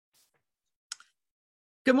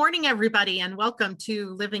Good morning, everybody, and welcome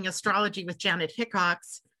to Living Astrology with Janet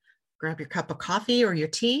Hickox. Grab your cup of coffee or your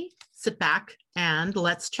tea, sit back, and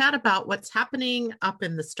let's chat about what's happening up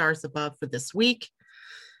in the stars above for this week,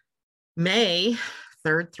 May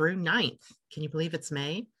 3rd through 9th. Can you believe it's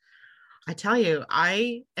May? I tell you,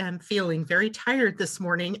 I am feeling very tired this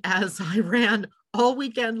morning as I ran all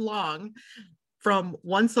weekend long from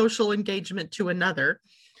one social engagement to another.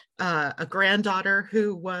 A granddaughter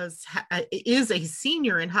who is a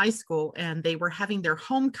senior in high school, and they were having their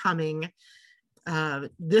homecoming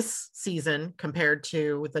this season compared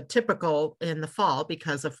to the typical in the fall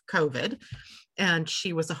because of COVID. And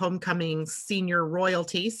she was a homecoming senior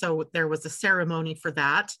royalty, so there was a ceremony for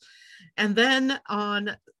that. And then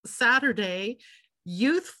on Saturday,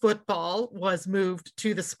 youth football was moved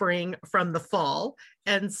to the spring from the fall.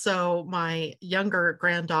 And so my younger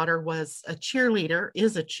granddaughter is a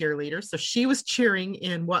cheerleader. So she was cheering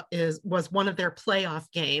in what was one of their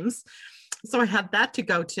playoff games. So I had that to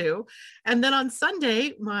go to. And then on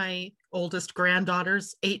Sunday, my oldest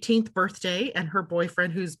granddaughter's 18th birthday and her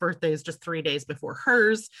boyfriend, whose birthday is just 3 days before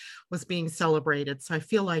hers, was being celebrated. So I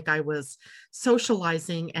feel like I was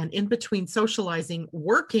socializing, and in between socializing,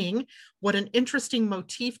 working. What an interesting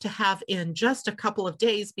motif to have in just a couple of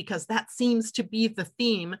days, because that seems to be the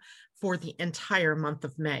theme for the entire month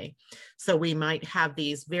of May. So we might have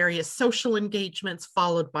these various social engagements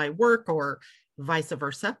followed by work, or vice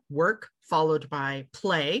versa, work followed by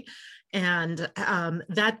play. And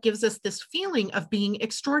that gives us this feeling of being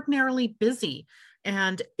extraordinarily busy.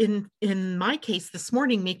 And in my case this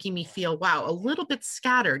morning, making me feel, wow, a little bit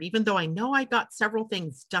scattered, even though I know I got several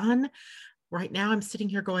things done. Right now I'm sitting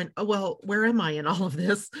here going, oh, well, where am I in all of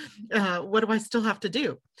this? What do I still have to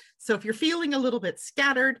do? So if you're feeling a little bit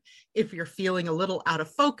scattered, if you're feeling a little out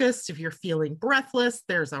of focus, if you're feeling breathless,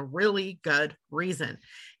 there's a really good reason.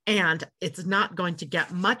 And it's not going to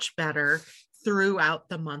get much better throughout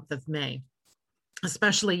the month of May,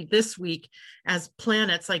 especially this week, as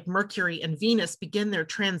planets like Mercury and Venus begin their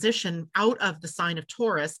transition out of the sign of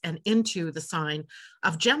Taurus and into the sign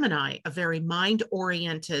of Gemini, a very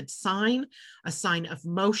mind-oriented sign, a sign of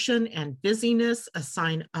motion and busyness, a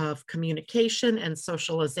sign of communication and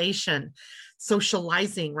socialization.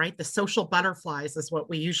 Socializing, right? The social butterflies is what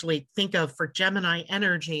we usually think of for Gemini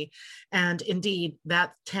energy. And indeed,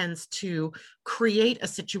 that tends to create a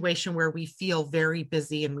situation where we feel very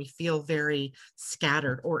busy and we feel very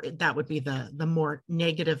scattered, or that would be the more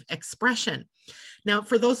negative expression. Now,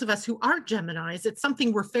 for those of us who are Geminis, it's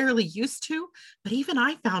something we're fairly used to, but even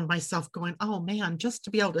I found myself going, oh man, just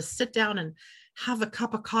to be able to sit down and have a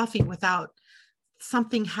cup of coffee without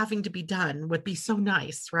something having to be done would be so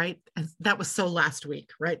nice, right? And that was so last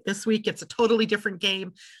week, right? This week, it's a totally different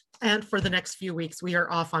game. And for the next few weeks, we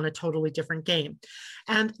are off on a totally different game.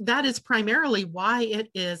 And that is primarily why it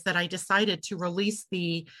is that I decided to release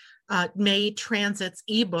the May Transits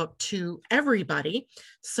ebook to everybody.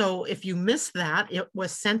 So if you missed that, it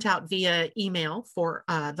was sent out via email for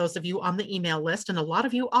those of you on the email list, and a lot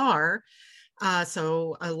of you are.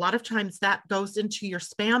 So a lot of times that goes into your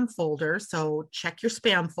spam folder. So check your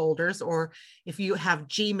spam folders, or if you have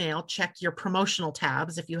Gmail, check your promotional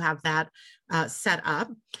tabs if you have that set up.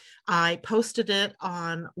 I posted it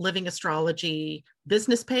on Living Astrology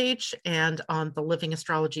business page and on the Living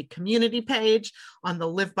Astrology community page, on the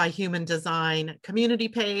Live by Human Design community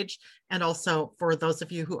page. And also for those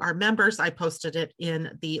of you who are members, I posted it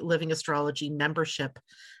in the Living Astrology membership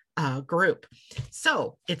group.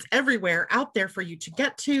 So it's everywhere out there for you to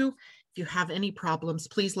get to. If you have any problems,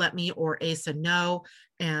 please let me or Asa know,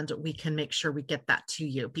 and we can make sure we get that to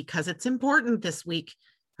you, because it's important this week.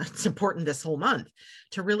 It's important this whole month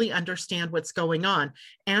to really understand what's going on.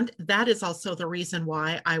 And that is also the reason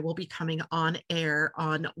why I will be coming on air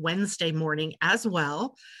on Wednesday morning as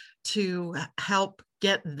well, to help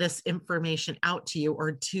get this information out to you,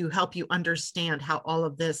 or to help you understand how all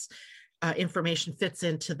of this information fits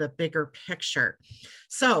into the bigger picture.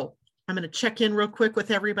 So I'm going to check in real quick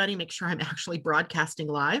with everybody, make sure I'm actually broadcasting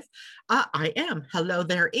live. I am. Hello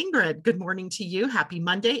there, Ingrid. Good morning to you. Happy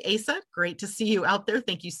Monday. Asa, great to see you out there.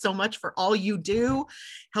 Thank you so much for all you do,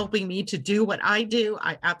 helping me to do what I do.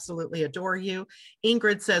 I absolutely adore you.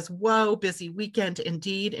 Ingrid says, whoa, busy weekend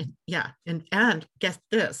indeed. And yeah, and guess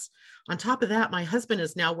this. On top of that, my husband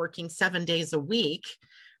is now working 7 days a week,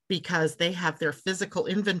 because they have their physical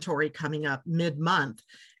inventory coming up mid-month.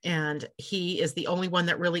 And he is the only one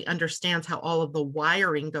that really understands how all of the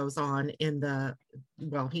wiring goes on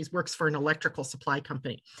he works for an electrical supply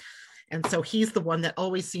company. And so he's the one that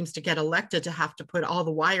always seems to get elected to have to put all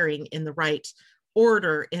the wiring in the right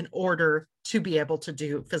order in order to be able to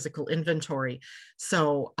do physical inventory.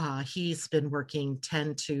 So he's been working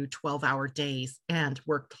 10 to 12-hour days and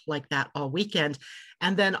worked like that all weekend.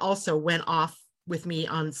 And then also went off with me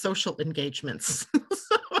on social engagements.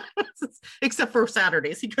 Except for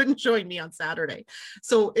Saturdays. He couldn't join me on Saturday.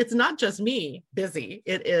 So it's not just me busy,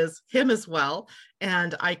 it is him as well.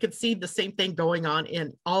 And I could see the same thing going on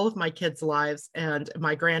in all of my kids' lives and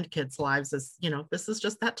my grandkids' lives. As you know, this is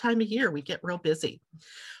just that time of year. We get real busy.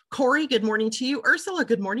 Corey, good morning to you. Ursula,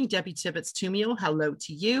 good morning. Debbie Tibbetts Tumio, hello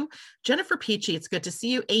to you. Jennifer Peachy, it's good to see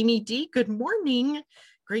you. Amy D, good morning.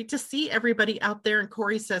 Great to see everybody out there. And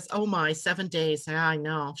Corey says, oh my, 7 days. Yeah, I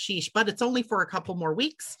know, sheesh, but it's only for a couple more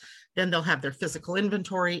weeks. Then they'll have their physical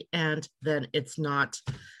inventory and then it's not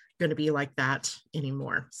going to be like that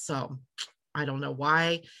anymore. So I don't know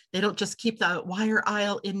why they don't just keep the wire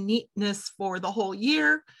aisle in neatness for the whole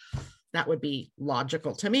year. That would be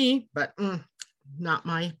logical to me, but not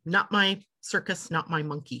my circus, not my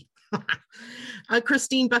monkey.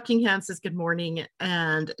 Christine Buckingham says, good morning.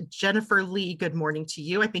 And Jennifer Lee, good morning to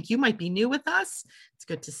you. I think you might be new with us. It's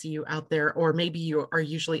good to see you out there, or maybe you are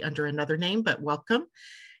usually under another name, but welcome.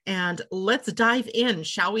 And let's dive in,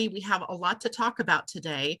 shall we? We have a lot to talk about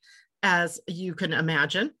today, as you can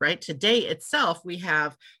imagine, right? Today itself, we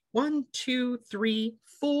have 1, 2, 3,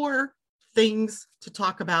 4 things to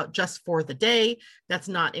talk about just for the day. That's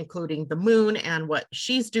not including the moon and what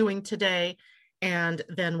she's doing today. And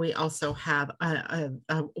then we also have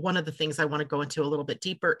one of the things I want to go into a little bit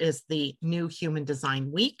deeper is the new Human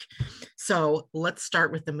Design Week. So let's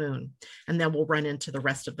start with the moon, and then we'll run into the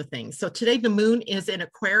rest of the things. So today the moon is in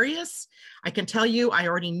Aquarius. I can tell you, I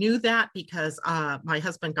already knew that because my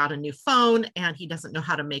husband got a new phone and he doesn't know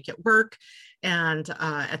how to make it work. And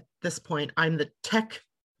at this point, I'm the tech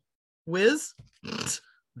whiz.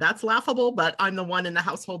 That's laughable, but I'm the one in the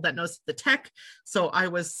household that knows the tech. So I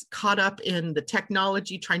was caught up in the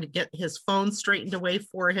technology, trying to get his phone straightened away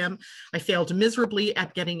for him. I failed miserably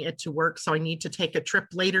at getting it to work. So I need to take a trip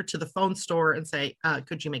later to the phone store and say,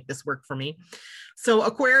 could you make this work for me? So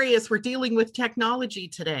Aquarius, we're dealing with technology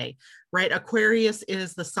today, right? Aquarius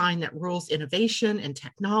is the sign that rules innovation and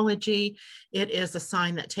technology. It is a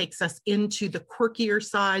sign that takes us into the quirkier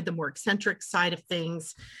side, the more eccentric side of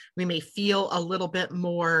things. We may feel a little bit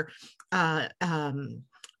more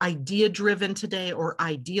idea-driven today or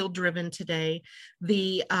ideal-driven today.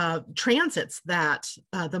 The transits that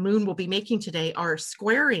the moon will be making today are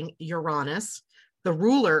squaring Uranus, the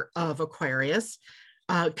ruler of Aquarius,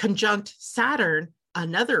 conjunct Saturn,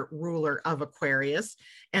 another ruler of Aquarius,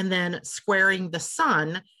 and then squaring the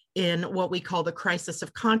sun in what we call the crisis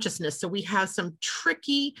of consciousness. So we have some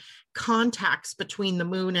tricky contacts between the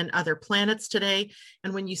moon and other planets today.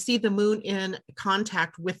 And when you see the moon in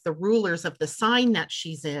contact with the rulers of the sign that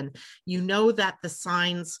she's in, you know that the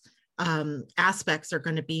sign's aspects are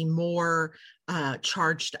going to be more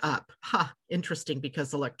charged up. Interesting,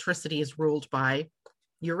 because electricity is ruled by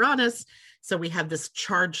Uranus. So we have this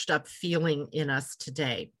charged up feeling in us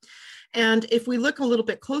today. And if we look a little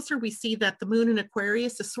bit closer, we see that the moon in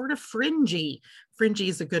Aquarius is sort of fringy. Fringy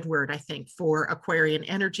is a good word, I think, for Aquarian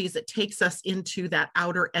energies. It takes us into that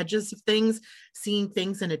outer edges of things, seeing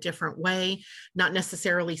things in a different way, not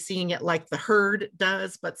necessarily seeing it like the herd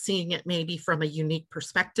does, but seeing it maybe from a unique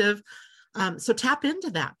perspective. So tap into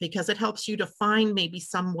that, because it helps you to find maybe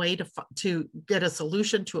some way to get a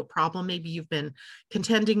solution to a problem maybe you've been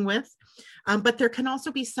contending with. But there can also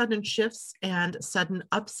be sudden shifts and sudden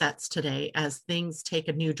upsets today as things take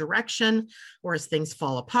a new direction, or as things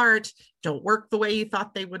fall apart, don't work the way you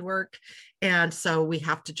thought they would work. And so we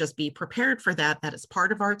have to just be prepared for that. That is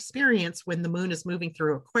part of our experience when the moon is moving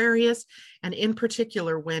through Aquarius, and in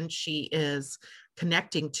particular when she is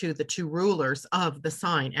connecting to the two rulers of the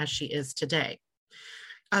sign as she is today.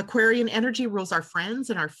 Aquarian energy rules our friends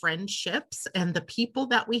and our friendships and the people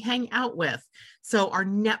that we hang out with. So our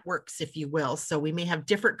networks, if you will. So we may have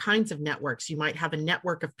different kinds of networks. You might have a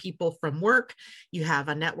network of people from work. You have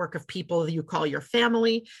a network of people you call your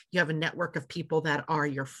family. You have a network of people that are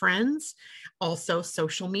your friends. Also,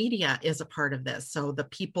 social media is a part of this. So the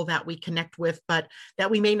people that we connect with, but that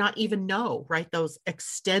we may not even know, right? Those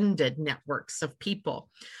extended networks of people.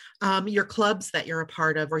 Your clubs that you're a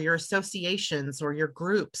part of, or your associations or your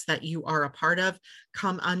groups that you are a part of,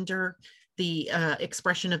 come under the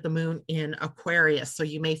expression of the moon in Aquarius. So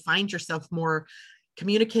you may find yourself more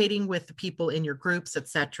communicating with the people in your groups,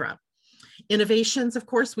 etc. Innovations, of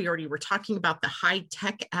course, we already were talking about the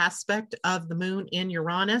high-tech aspect of the moon in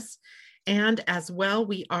Uranus. And as well,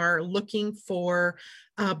 we are looking for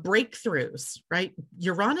breakthroughs, right?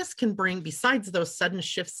 Uranus can bring, besides those sudden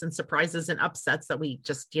shifts and surprises and upsets that we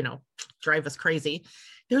just, drive us crazy,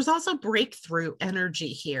 there's also breakthrough energy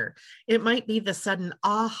here. It might be the sudden,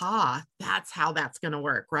 aha, that's how that's going to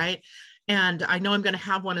work, right? And I know I'm going to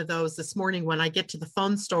have one of those this morning when I get to the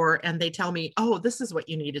phone store and they tell me, oh, this is what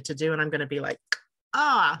you needed to do. And I'm going to be like,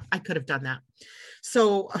 I could have done that.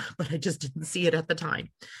 So, but I just didn't see it at the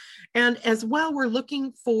time. And as well, we're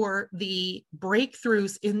looking for the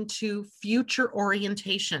breakthroughs into future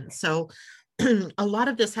orientation. So a lot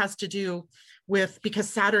of this has to do with, because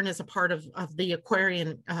Saturn is a part of the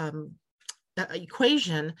Aquarian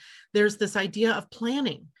equation, there's this idea of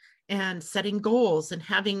planning and setting goals and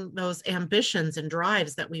having those ambitions and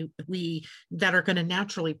drives that that are going to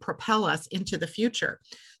naturally propel us into the future.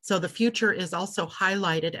 So the future is also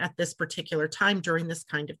highlighted at this particular time during this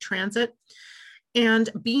kind of transit. And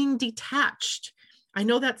being detached. I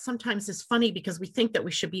know that sometimes is funny because we think that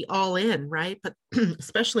we should be all in, right? But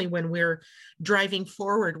especially when we're driving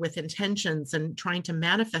forward with intentions and trying to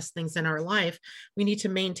manifest things in our life, we need to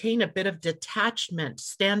maintain a bit of detachment,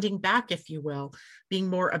 standing back, if you will, being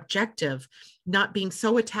more objective, not being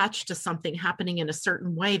so attached to something happening in a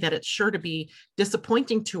certain way that it's sure to be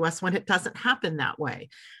disappointing to us when it doesn't happen that way.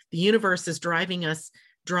 The universe is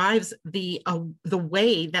drives the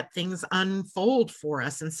way that things unfold for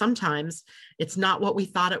us. And sometimes it's not what we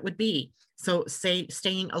thought it would be. So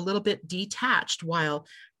staying a little bit detached while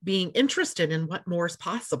being interested in what more is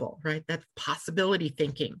possible, right? That possibility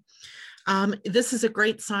thinking. This is a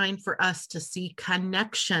great sign for us to see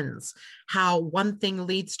connections, how one thing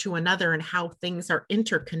leads to another and how things are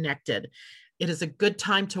interconnected. It is a good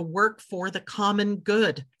time to work for the common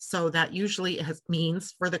good. So that usually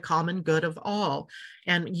means for the common good of all,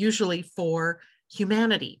 and usually for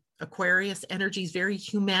humanity. Aquarius energy is very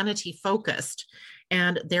humanity focused,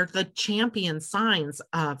 and they're the champion signs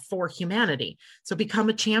for humanity. So become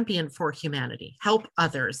a champion for humanity. Help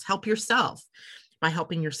others, help yourself. By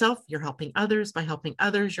helping yourself, you're helping others. By helping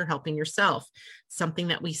others, you're helping yourself. Something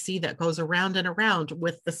that we see that goes around and around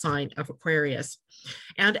with the sign of Aquarius.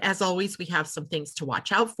 And as always, we have some things to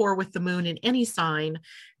watch out for with the moon in any sign,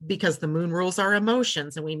 because the moon rules our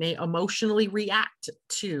emotions and we may emotionally react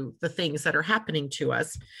to the things that are happening to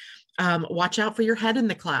us. Watch out for your head in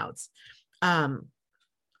the clouds.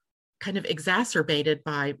 Kind of exacerbated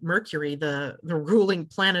by Mercury, the ruling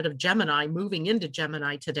planet of Gemini, moving into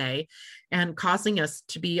Gemini today and causing us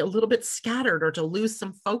to be a little bit scattered or to lose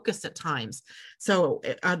some focus at times. So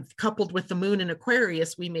coupled with the moon in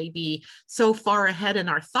Aquarius, we may be so far ahead in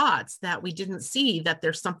our thoughts that we didn't see that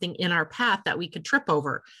there's something in our path that we could trip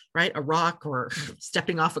over, right? A rock or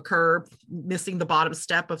stepping off a curb, missing the bottom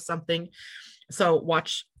step of something. So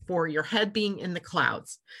watch for your head being in the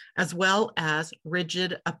clouds, as well as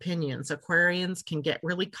rigid opinions. Aquarians can get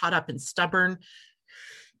really caught up in stubborn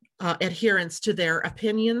adherence to their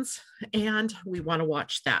opinions, and we want to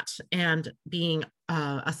watch that. And being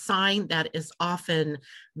a sign that is often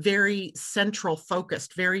very central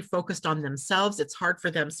focused, very focused on themselves, it's hard for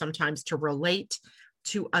them sometimes to relate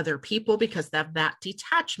to other people because they have that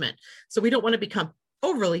detachment. So we don't want to become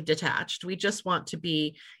overly detached. We just want to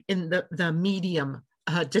be in the medium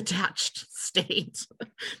detached state.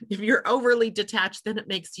 If you're overly detached, then it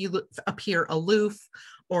makes you appear aloof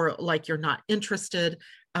or like you're not interested.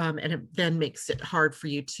 And it then makes it hard for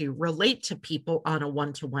you to relate to people on a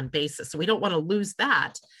one-to-one basis. So we don't want to lose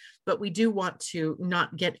that, but we do want to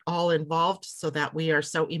not get all involved so that we are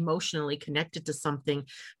so emotionally connected to something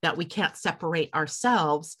that we can't separate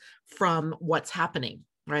ourselves from what's happening,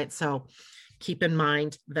 right? So keep in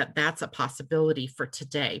mind that that's a possibility for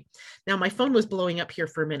today. Now, my phone was blowing up here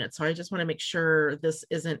for a minute, so I just want to make sure this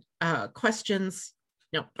isn't questions.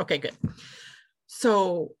 No, okay, good.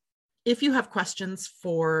 So if you have questions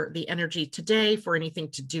for the energy today, for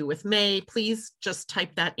anything to do with May, please just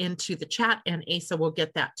type that into the chat and Asa will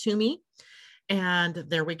get that to me. And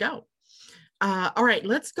there we go. All right,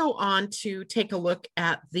 let's go on to take a look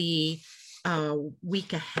at the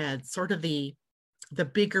week ahead, sort of the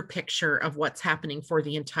bigger picture of what's happening for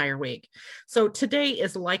the entire week. So today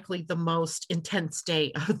is likely the most intense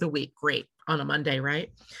day of the week. Great, on a Monday, right?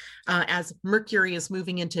 As Mercury is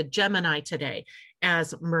moving into Gemini today,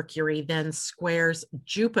 as Mercury then squares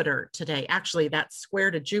Jupiter today. Actually, that square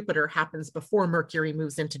to Jupiter happens before Mercury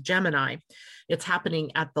moves into Gemini. It's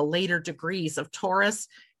happening at the later degrees of Taurus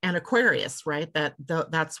and Aquarius, right?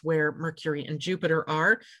 That's where Mercury and Jupiter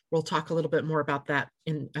are. We'll talk a little bit more about that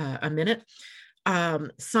in a minute.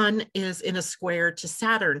 Sun is in a square to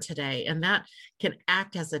Saturn today, and that can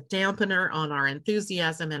act as a dampener on our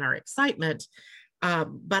enthusiasm and our excitement.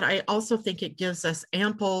 But I also think it gives us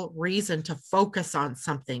ample reason to focus on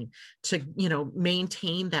something, to,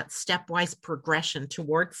 maintain that stepwise progression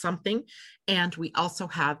towards something. And we also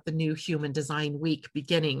have the new Human Design Week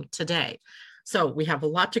beginning today. So we have a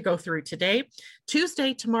lot to go through today.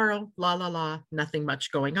 Tuesday, tomorrow, nothing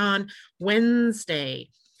much going on. Wednesday,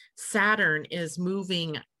 Saturn is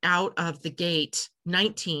moving out of the gate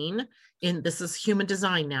 19. This is Human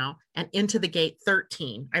Design now, and into the gate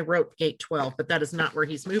 13. I wrote gate 12, but that is not where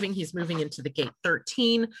he's moving. He's moving into the gate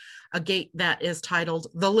 13, a gate that is titled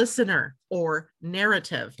The Listener or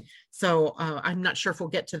Narrative. So I'm not sure if we'll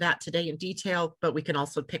get to that today in detail, but we can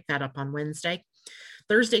also pick that up on Wednesday.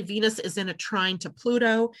 Thursday, Venus is in a trine to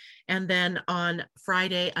Pluto. And then on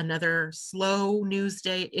Friday, another slow news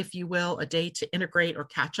day, if you will, a day to integrate or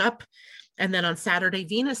catch up. And then on Saturday,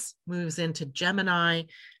 Venus moves into Gemini.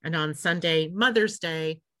 And on Sunday, Mother's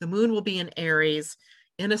Day, the moon will be in Aries,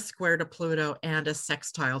 in a square to Pluto and a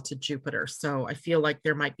sextile to Jupiter. So I feel like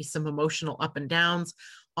there might be some emotional up and downs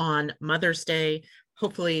on Mother's Day.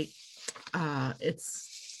 Hopefully it's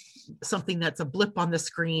something that's a blip on the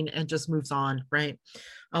screen and just moves on, right?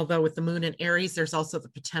 Although with the moon in Aries, there's also the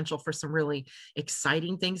potential for some really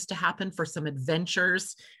exciting things to happen, for some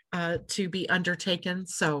adventures to be undertaken.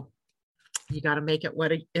 So you got to make it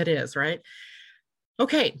what it is, right?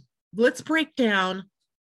 Okay, let's break down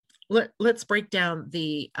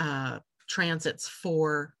the transits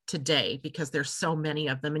for today, because there's so many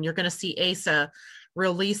of them, and you're going to see Asa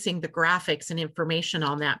releasing the graphics and information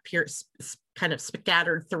on that kind of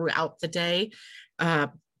scattered throughout the day,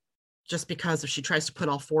 just because if she tries to put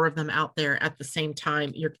all 4 of them out there at the same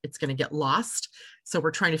time, it's going to get lost. So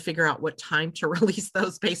we're trying to figure out what time to release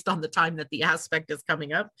those based on the time that the aspect is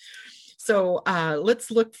coming up. So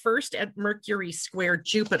let's look first at Mercury square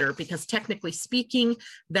Jupiter, because technically speaking,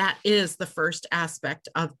 that is the first aspect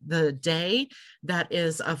of the day that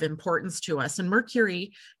is of importance to us. And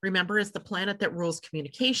Mercury, remember, is the planet that rules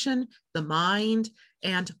communication, the mind,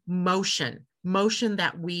 and motion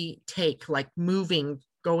that we take, like moving,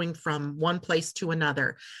 going from one place to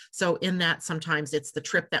another. So in that, sometimes it's the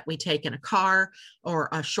trip that we take in a car, or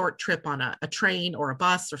a short trip on a train or a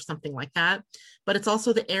bus or something like that. But it's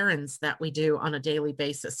also the errands that we do on a daily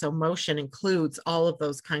basis. So motion includes all of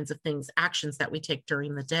those kinds of things, actions that we take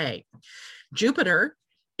during the day. Jupiter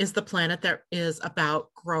is the planet that is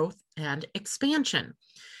about growth and expansion.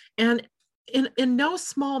 And in no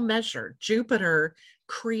small measure, Jupiter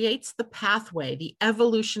creates the pathway, the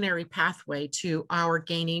evolutionary pathway to our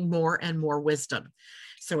gaining more and more wisdom.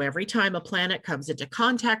 So every time a planet comes into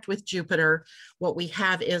contact with Jupiter, what we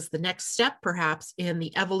have is the next step, perhaps, in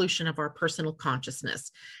the evolution of our personal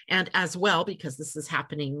consciousness. And as well, because this is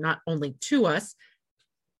happening not only to us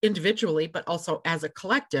individually, but also as a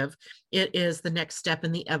collective, it is the next step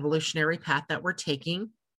in the evolutionary path that we're taking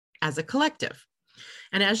as a collective.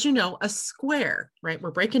 And as you know, a square, right?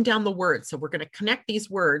 We're breaking down the words. So we're going to connect these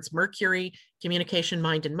words: Mercury, communication,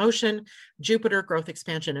 mind, and motion; Jupiter, growth,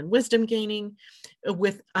 expansion, and wisdom gaining,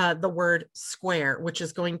 with the word square, which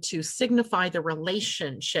is going to signify the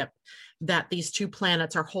relationship that these two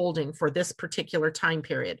planets are holding for this particular time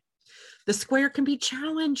period. The square can be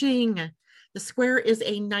challenging. The square is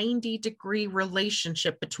a 90-degree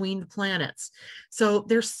relationship between the planets. So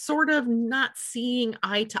they're sort of not seeing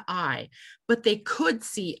eye to eye, but they could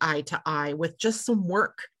see eye to eye with just some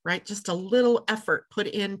work, right? Just a little effort put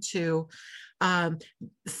into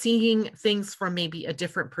seeing things from maybe a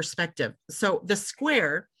different perspective. So the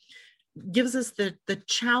square gives us the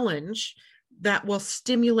challenge that will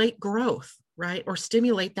stimulate growth, right? Or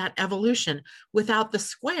stimulate that evolution. Without the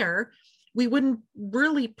square, we wouldn't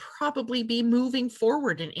really probably be moving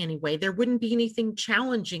forward in any way. There wouldn't be anything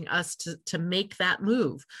challenging us to make that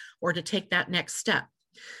move or to take that next step.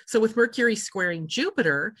 So with Mercury squaring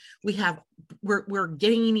Jupiter, we're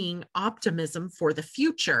gaining optimism for the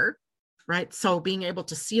future, right? So being able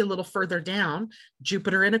to see a little further down.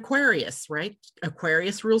 Jupiter in Aquarius, right?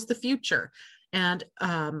 Aquarius rules the future. And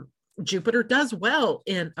Jupiter does well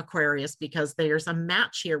in Aquarius because there's a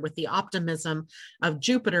match here with the optimism of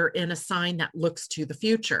Jupiter in a sign that looks to the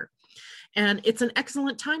future. And it's an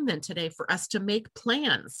excellent time then today for us to make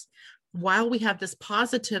plans while we have this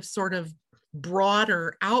positive sort of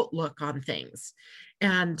broader outlook on things,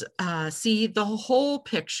 and see the whole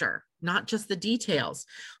picture, not just the details.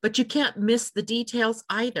 But you can't miss the details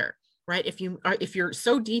either, right? If you're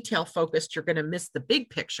so detail focused, you're going to miss the big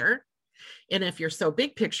picture. And if you're so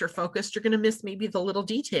big picture focused, you're going to miss maybe the little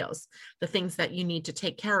details, the things that you need to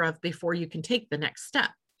take care of before you can take the next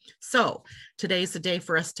step. So today's the day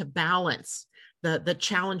for us to balance The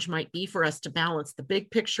challenge might be for us to balance the big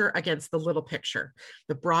picture against the little picture,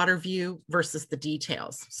 the broader view versus the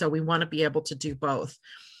details. So we want to be able to do both.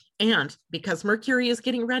 And because Mercury is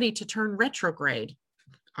getting ready to turn retrograde,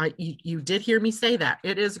 you did hear me say that.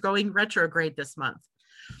 It is going retrograde this month.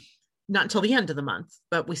 Not until the end of the month,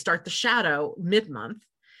 but we start the shadow mid-month.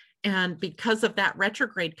 And because of that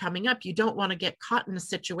retrograde coming up, you don't want to get caught in a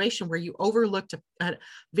situation where you overlooked a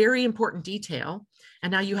very important detail,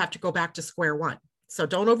 and now you have to go back to square one. So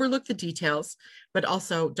don't overlook the details, but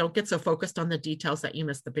also don't get so focused on the details that you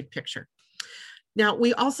miss the big picture. Now,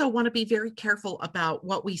 we also want to be very careful about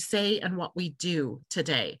what we say and what we do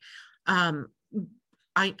today.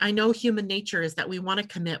 I know human nature is that we want to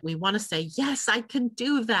commit. We want to say, yes, I can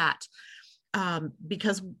do that.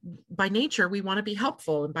 Because by nature, we want to be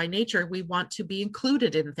helpful, and by nature, we want to be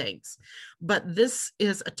included in things. But this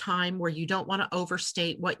is a time where you don't want to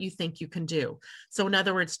overstate what you think you can do. So in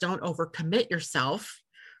other words, don't overcommit yourself,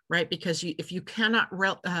 right? Because if you cannot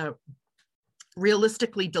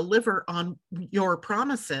realistically deliver on your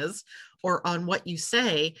promises or on what you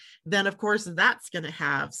say, then of course, that's going to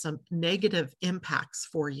have some negative impacts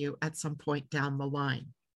for you at some point down the line.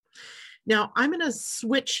 Now, I'm going to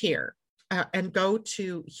switch here and go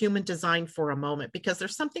to human design for a moment, because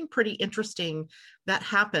there's something pretty interesting that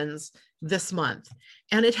happens this month.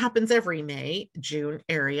 And it happens every May, June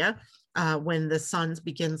area when the sun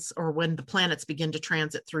begins, or when the planets begin to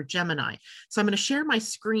transit through Gemini. So I'm going to share my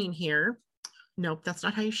screen here. Nope, that's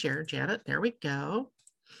not how you share, Janet. There we go.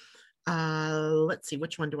 Let's see,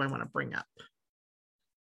 which one do I want to bring up?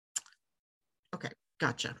 Okay,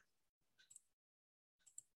 gotcha.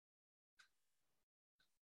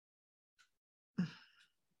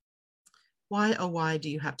 Why, oh, why do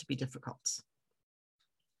you have to be difficult?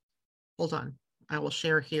 Hold on. I will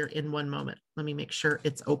share here in one moment. Let me make sure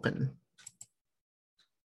it's open.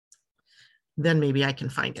 Then maybe I can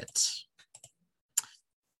find it.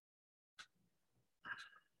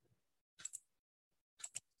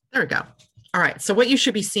 There we go. All right. So what you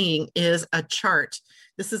should be seeing is a chart.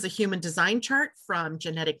 This is a human design chart from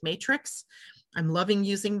Genetic Matrix. I'm loving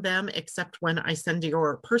using them, except when I send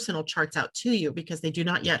your personal charts out to you, because they do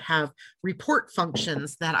not yet have report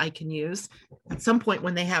functions that I can use. At some point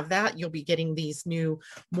when they have that, you'll be getting these new,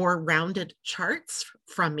 more rounded charts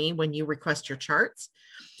from me when you request your charts.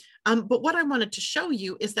 But what I wanted to show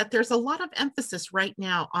you is that there's a lot of emphasis right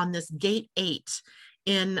now on this gate 8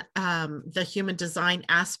 in the human design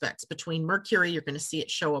aspects. Between Mercury, you're going to see it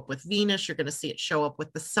show up with Venus, you're going to see it show up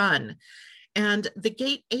with the sun. And the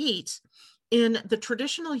gate 8 in the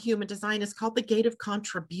traditional human design is called the gate of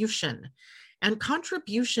contribution. And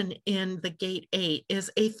contribution in the gate 8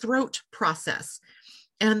 is a throat process.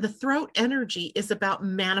 And the throat energy is about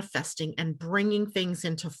manifesting and bringing things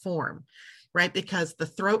into form, right? Because the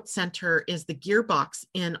throat center is the gearbox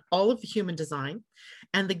in all of the human design.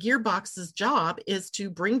 And the gearbox's job is to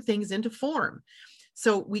bring things into form.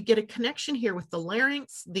 So we get a connection here with the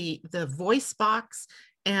larynx, the voice box,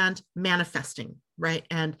 and manifesting, right?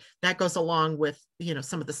 And that goes along with, you know,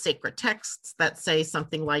 some of the sacred texts that say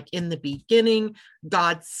something like, in the beginning,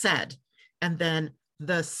 God said, and then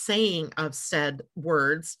the saying of said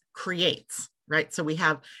words creates, right? So we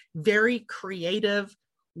have very creative,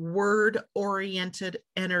 word-oriented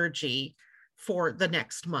energy for the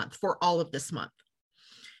next month, for all of this month.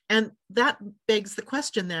 And that begs the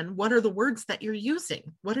question then, what are the words that you're using?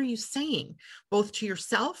 What are you saying, both to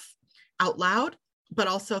yourself out loud, but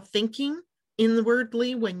also thinking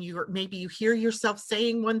inwardly when maybe you hear yourself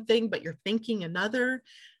saying one thing, but you're thinking another?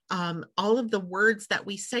 All of the words that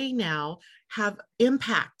we say now have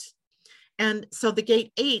impact. And so the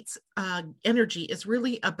gate 8's energy is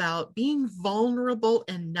really about being vulnerable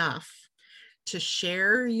enough to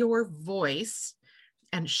share your voice.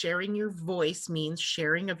 And sharing your voice means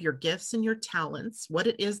sharing of your gifts and your talents, what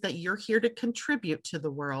it is that you're here to contribute to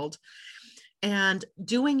the world, and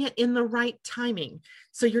doing it in the right timing.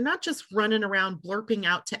 So you're not just running around blurping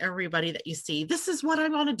out to everybody that you see, this is what I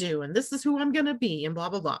want to do, and this is who I'm going to be, and blah,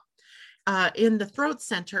 blah, blah. In the throat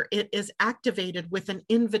center, it is activated with an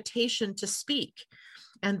invitation to speak.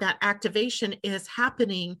 And that activation is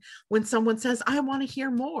happening when someone says, I want to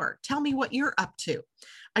hear more. Tell me what you're up to.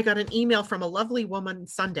 I got an email from a lovely woman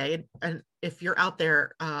Sunday. And if you're out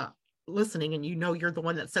there listening and you know you're the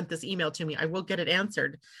one that sent this email to me, I will get it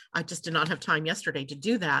answered. I just did not have time yesterday to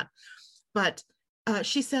do that. But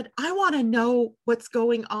she said, I want to know what's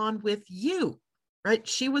going on with you, right?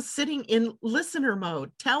 She was sitting in listener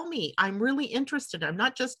mode. Tell me, I'm really interested. I'm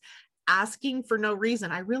not just asking for no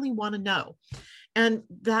reason. I really want to know. And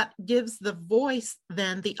that gives the voice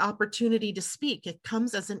then the opportunity to speak. It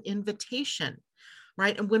comes as an invitation,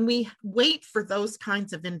 right? And when we wait for those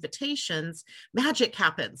kinds of invitations, magic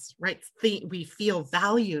happens, right? We feel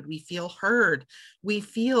valued, we feel heard, we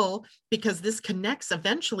feel, because this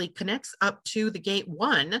eventually connects up to the gate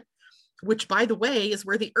 1, which, by the way, is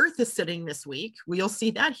where the Earth is sitting this week. We'll see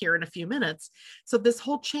that here in a few minutes. So this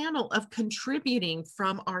whole channel of contributing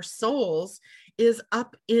from our souls is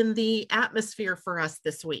up in the atmosphere for us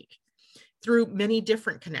this week through many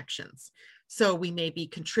different connections. So we may be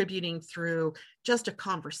contributing through just a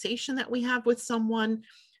conversation that we have with someone.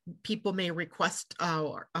 People may request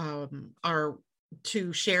to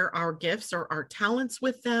share our gifts or our talents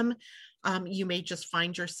with them. You may just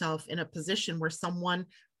find yourself in a position where someone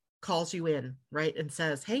calls you in, right, and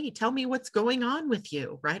says, hey, tell me what's going on with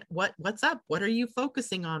you, right? What's up? What are you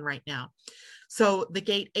focusing on right now? So the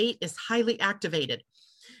gate 8 is highly activated,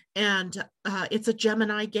 and it's a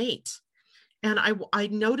Gemini gate. And I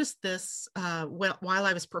noticed this while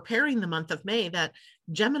I was preparing the month of May, that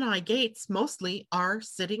Gemini gates mostly are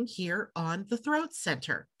sitting here on the throat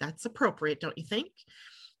center. That's appropriate, don't you think?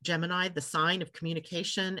 Gemini, the sign of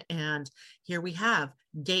communication. And here we have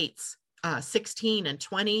gates 16 and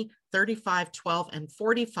 20, 35, 12, and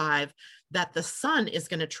 45 that the sun is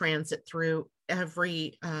going to transit through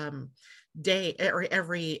every day or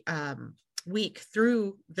every week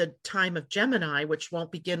through the time of Gemini, which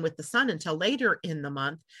won't begin with the sun until later in the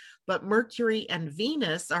month. But Mercury and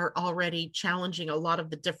Venus are already challenging a lot of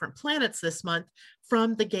the different planets this month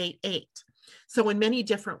from the gate 8. So in many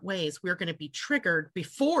different ways, we're going to be triggered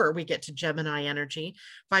before we get to Gemini energy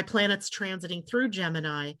by planets transiting through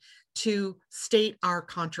Gemini to state our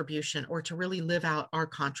contribution, or to really live out our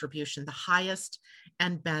contribution, the highest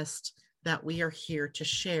and best that we are here to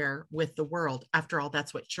share with the world. After all,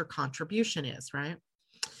 that's what your contribution is, right?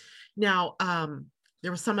 Now,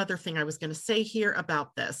 there was some other thing I was going to say here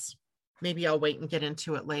about this. Maybe I'll wait and get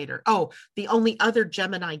into it later. Oh, the only other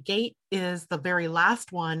Gemini gate is the very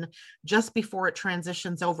last one, just before it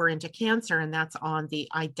transitions over into Cancer, and that's on the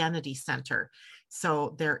identity center.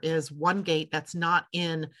 So there is one gate that's not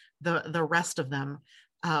in the rest of them,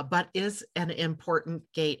 but is an important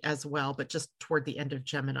gate as well, but just toward the end of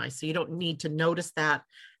Gemini. So you don't need to notice that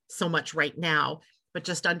so much right now, but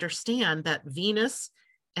just understand that Venus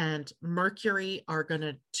and Mercury are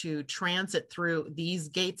going to transit through these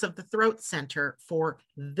gates of the throat center for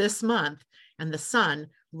this month, and the sun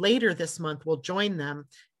later this month will join them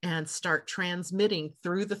and start transmitting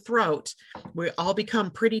through the throat. We all become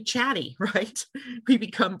pretty chatty, right? We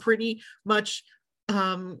become pretty much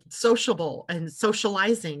sociable and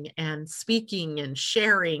socializing and speaking and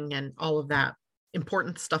sharing and all of that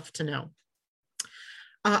important stuff to know.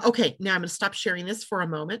 Okay, now I'm going to stop sharing this for a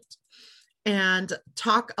moment and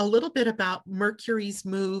talk a little bit about Mercury's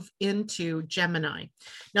move into Gemini.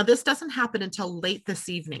 Now, this doesn't happen until late this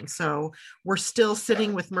evening. So we're still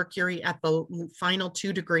sitting with Mercury at the final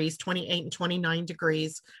 2 degrees, 28 and 29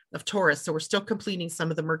 degrees of Taurus. So we're still completing some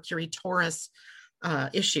of the Mercury Taurus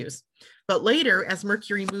issues. But later, as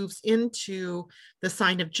Mercury moves into the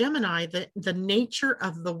sign of Gemini, the nature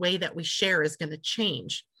of the way that we share is going to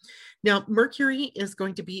change. Now, Mercury is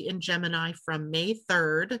going to be in Gemini from May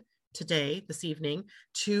 3rd, today, this evening,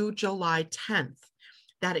 to July 10th.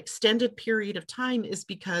 That extended period of time is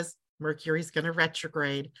because Mercury is going to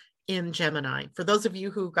retrograde in Gemini. For those of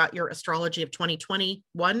you who got your Astrology of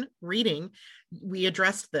 2021 reading, we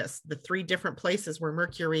addressed this, the 3 different places where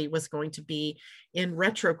Mercury was going to be in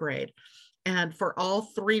retrograde. And for all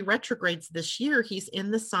 3 retrogrades this year, he's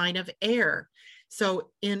in the sign of Air. So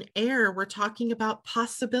in Air, we're talking about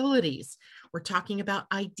possibilities. We're talking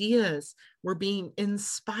about ideas. We're being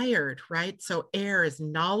inspired, right? So Air is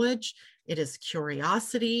knowledge. It is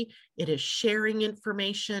curiosity. It is sharing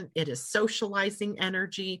information. It is socializing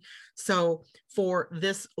energy. So for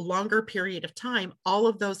this longer period of time, all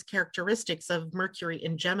of those characteristics of Mercury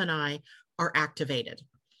in Gemini are activated.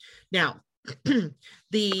 Now,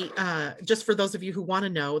 just for those of you who want to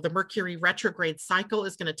know, the Mercury retrograde cycle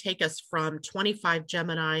is going to take us from 25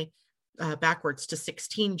 Gemini backwards to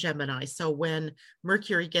 16 Gemini. So when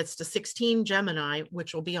Mercury gets to 16 Gemini,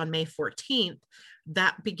 which will be on May 14th,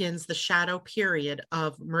 that begins the shadow period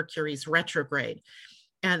of Mercury's retrograde.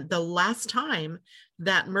 And the last time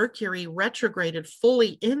that Mercury retrograded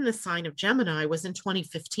fully in the sign of Gemini was in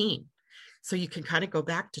 2015. So you can kind of go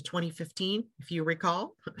back to 2015, if you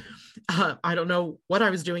recall. I don't know what I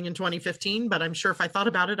was doing in 2015, but I'm sure if I thought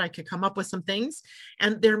about it, I could come up with some things.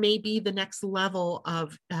 And there may be the next level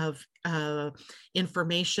of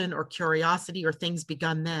information or curiosity or things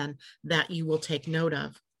begun then that you will take note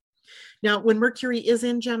of. Now, when Mercury is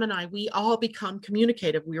in Gemini, we all become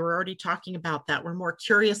communicative. We were already talking about that. We're more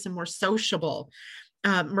curious and more sociable.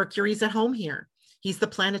 Mercury's at home here. He's the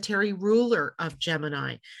planetary ruler of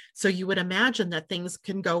Gemini. So you would imagine that things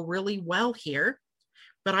can go really well here,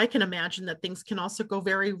 but I can imagine that things can also go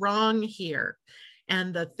very wrong here.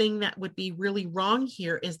 And the thing that would be really wrong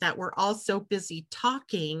here is that we're all so busy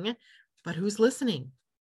talking, but who's listening,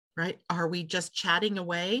 right? Are we just chatting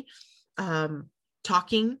away,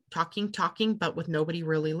 talking, but with nobody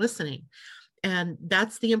really listening? And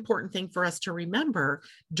that's the important thing for us to remember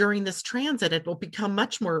during this transit. It will become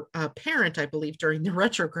much more apparent, I believe, during the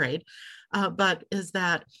retrograde, but is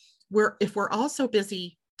that if we're also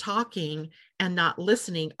busy talking and not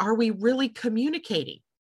listening, are we really communicating?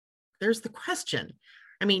 There's the question.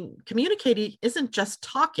 I mean, communicating isn't just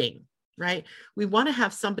talking, right? We want to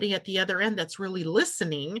have somebody at the other end that's really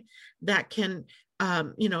listening, that can,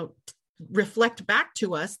 reflect back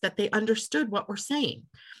to us that they understood what we're saying,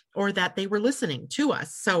 or that they were listening to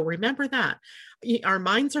us. So remember that our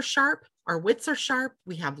minds are sharp, our wits are sharp,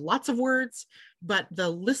 we have lots of words, but the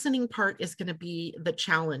listening part is going to be the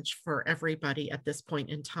challenge for everybody at this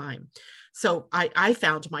point in time. So I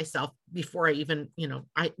found myself before I even,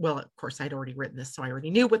 of course I'd already written this, so I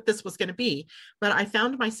already knew what this was going to be, but I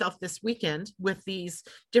found myself this weekend with these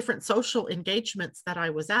different social engagements that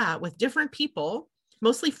I was at with different people,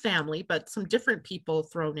 mostly family, but some different people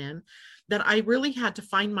thrown in, that I really had to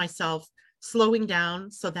find myself slowing down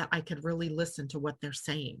so that I could really listen to what they're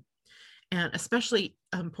saying. And especially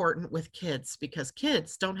important with kids, because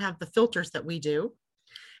kids don't have the filters that we do.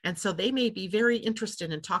 And so they may be very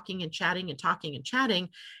interested in talking and chatting and talking and chatting.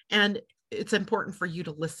 And it's important for you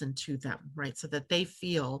to listen to them, right? So that they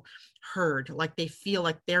feel heard, like they feel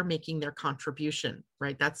like they're making their contribution,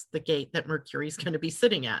 right? That's the gate that Mercury is going to be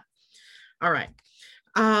sitting at. All right.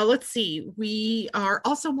 Let's see. We are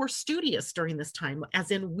also more studious during this time,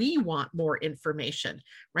 as in we want more information,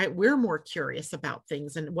 right? We're more curious about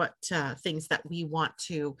things and what things that we want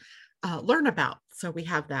to learn about. So we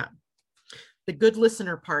have that. The good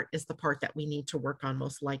listener part is the part that we need to work on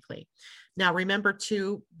most likely. Now, remember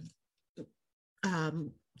too,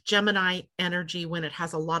 Gemini energy, when it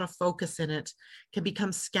has a lot of focus in it, can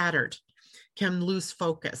become scattered, can lose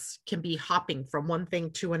focus, can be hopping from one thing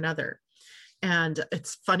to another. And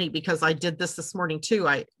it's funny because I did this morning too.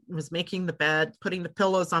 I was making the bed, putting the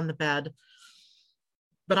pillows on the bed,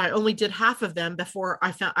 but I only did half of them before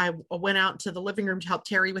I went out to the living room to help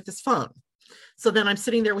Terry with his phone. So then I'm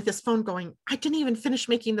sitting there with his phone going, I didn't even finish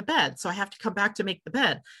making the bed. So I have to come back to make the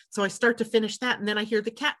bed. So I start to finish that. And then I hear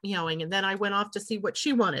the cat meowing. And then I went off to see what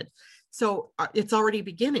she wanted. So it's already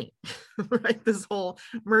beginning, right? This whole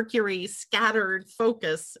Mercury scattered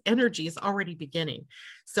focus energy is already beginning.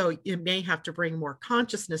 So you may have to bring more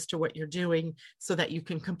consciousness to what you're doing so that you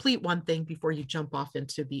can complete one thing before you jump off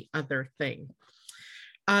into the other thing.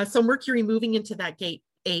 So Mercury moving into that gate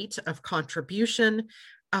 8 of contribution,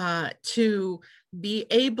 to be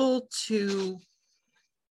able to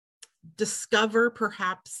discover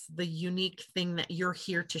perhaps the unique thing that you're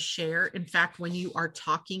here to share. In fact, when you are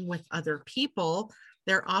talking with other people,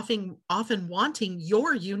 they're often wanting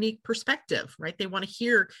your unique perspective, right? They want to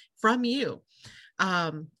hear from you.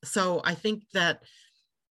 So I think that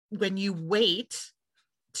when you wait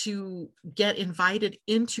to get invited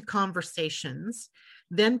into conversations,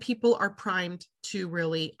 then people are primed to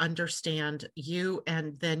really understand you,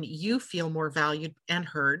 and then you feel more valued and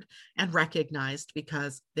heard and recognized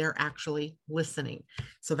because they're actually listening.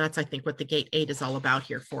 So that's, I think, what the gate 8 is all about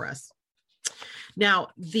here for us. Now,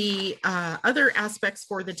 the other aspects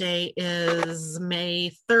for the day is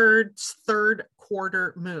May 3rd, third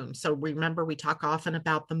quarter moon. So remember, we talk often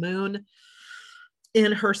about the moon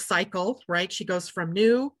in her cycle, right? She goes from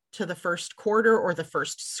new to the first quarter or the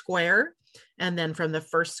first square. And then from the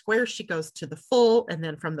first square, she goes to the full, and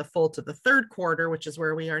then from the full to the third quarter, which is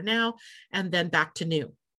where we are now, and then back to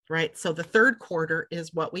new, right? So the third quarter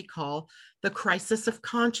is what we call the crisis of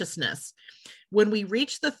consciousness. When we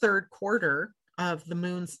reach the third quarter of the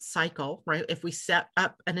moon's cycle, right? If we set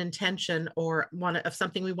up an intention or of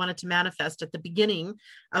something we wanted to manifest at the beginning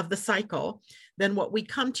of the cycle, then what we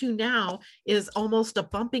come to now is almost a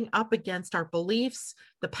bumping up against our beliefs,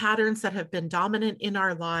 the patterns that have been dominant in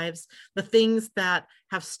our lives, the things that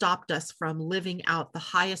have stopped us from living out the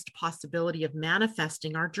highest possibility of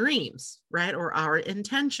manifesting our dreams, right? Or our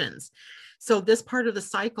intentions. So this part of the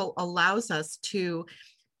cycle allows us to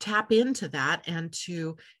tap into that and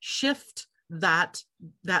to shift that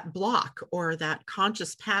block or that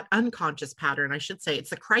unconscious pattern, I should say. It's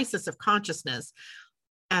the crisis of consciousness,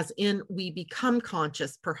 as in we become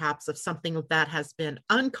conscious perhaps of something that has been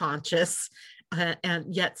unconscious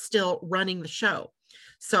and yet still running the show.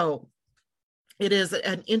 So it is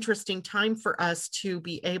an interesting time for us to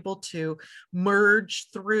be able to merge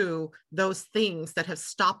through those things that have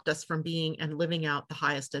stopped us from being and living out the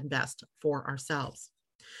highest and best for ourselves.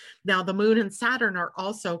 Now, the moon and Saturn are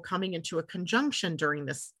also coming into a conjunction during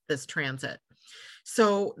this transit.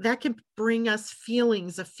 So that can bring us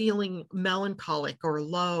feelings of feeling melancholic or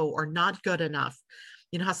low or not good enough.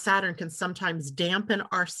 You know how Saturn can sometimes dampen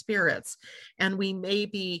our spirits, and we may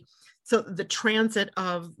be, so the transit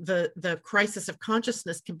of the crisis of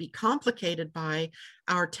consciousness can be complicated by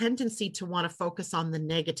our tendency to want to focus on the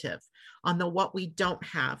negative, on the what we don't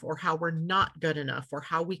have, or how we're not good enough, or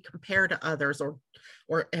how we compare to others, or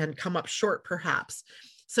and come up short perhaps.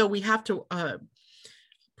 So we have to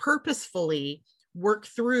purposefully work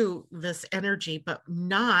through this energy, but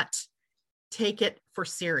not take it for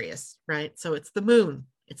serious, right? So it's the moon.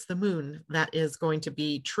 It's the moon that is going to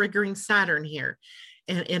be triggering Saturn here.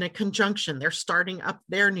 And in a conjunction, they're starting up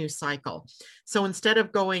their new cycle. So instead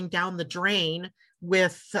of going down the drain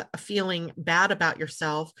with feeling bad about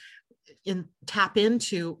yourself, tap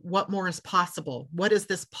into what more is possible. What is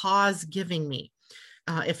this pause giving me?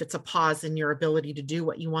 If it's a pause in your ability to do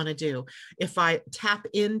what you want to do. If I tap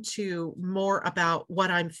into more about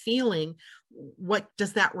what I'm feeling, what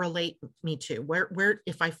does that relate me to? Where,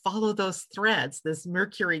 if I follow those threads, this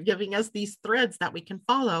Mercury giving us these threads that we can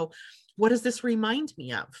follow, what does this remind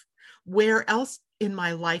me of? Where else in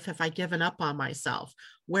my life have I given up on myself?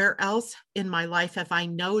 Where else in my life have I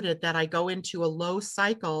noted that I go into a low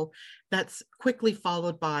cycle that's quickly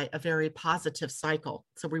followed by a very positive cycle?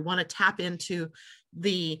 So we want to tap into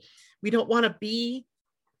we don't want to be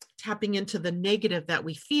tapping into the negative that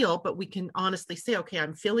we feel, but we can honestly say, okay,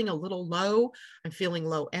 I'm feeling a little low. I'm feeling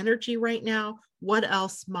low energy right now. What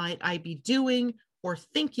else might I be doing or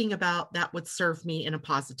thinking about that would serve me in a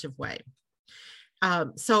positive way?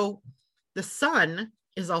 So the sun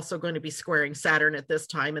is also going to be squaring Saturn at this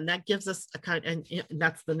time, and that gives us a kind, and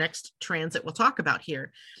that's the next transit we'll talk about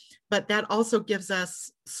here. But that also gives us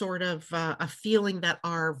sort of a feeling that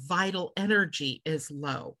our vital energy is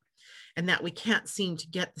low and that we can't seem to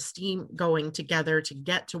get the steam going together to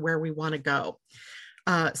get to where we want to go.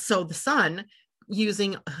 So the sun,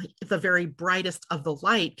 using the very brightest of the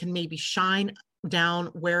light, can maybe shine down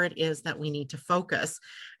where it is that we need to focus.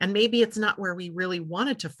 And maybe it's not where we really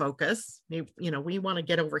wanted to focus. Maybe, we want to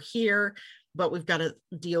get over here, but we've got to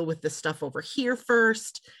deal with this stuff over here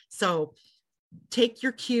first. So take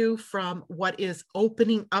your cue from what is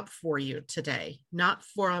opening up for you today, not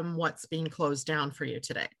from what's being closed down for you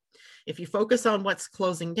today. If you focus on what's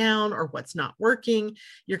closing down or what's not working,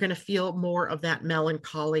 you're going to feel more of that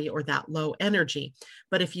melancholy or that low energy.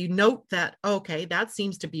 But if you note that, okay, that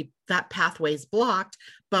seems to be, that pathway's blocked,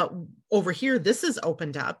 but over here, this is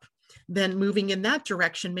opened up, then moving in that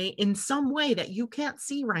direction may, in some way that you can't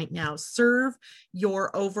see right now, serve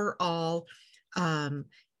your overall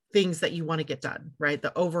things that you want to get done, right?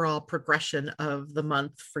 The overall progression of the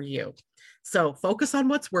month for you. So focus on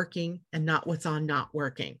what's working and not what's not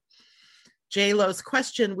working. J-Lo's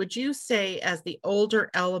question, would you say as the older,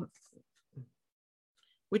 the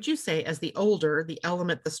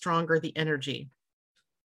element, the stronger the energy?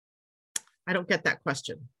 I don't get that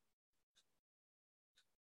question.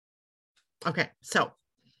 Okay, so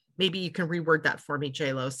maybe you can reword that for me,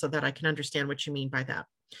 J-Lo, so that I can understand what you mean by that.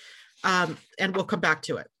 And we'll come back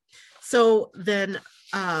to it. So then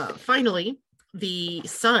finally, the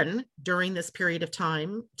sun during this period of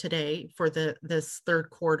time today for this third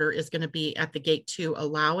quarter is going to be at the gate 2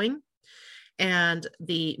 allowing, and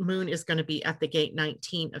the moon is going to be at the gate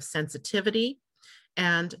 19 of sensitivity,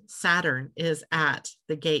 and Saturn is at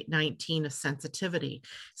the gate 19 of sensitivity.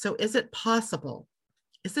 So is it possible?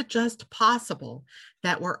 Is it just possible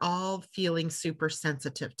that we're all feeling super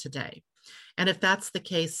sensitive today? And if that's the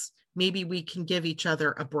case, maybe we can give each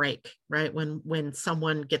other a break, right? When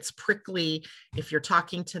someone gets prickly, if you're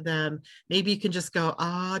talking to them, maybe you can just go,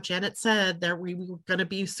 Janet said that we were going to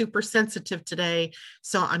be super sensitive today,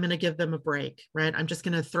 so I'm going to give them a break, right? I'm just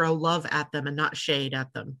going to throw love at them and not shade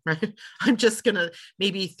at them, right? I'm just going to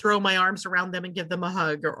maybe throw my arms around them and give them a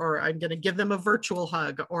hug, or I'm going to give them a virtual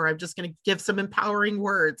hug, or I'm just going to give some empowering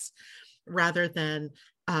words rather than,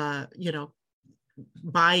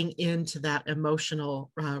 buying into that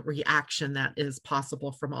emotional reaction that is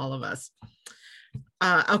possible from all of us.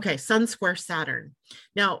 Okay, Sun square Saturn.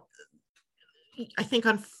 Now, I think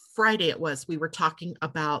on Friday we were talking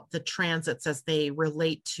about the transits as they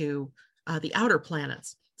relate to the outer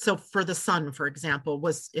planets. So for the sun, for example,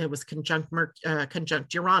 it was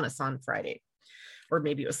conjunct Uranus on Friday, or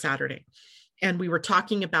maybe it was Saturday. And we were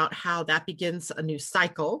talking about how that begins a new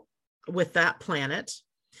cycle with that planet.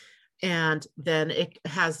 And then it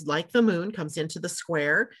has, like the moon, comes into the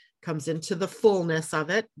square, comes into the fullness of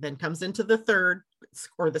it, then comes into the third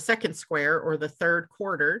or the second square or the third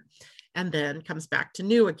quarter, and then comes back to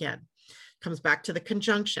new again, comes back to the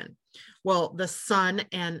conjunction. Well, the sun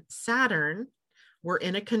and Saturn were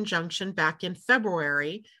in a conjunction back in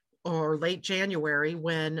February or late January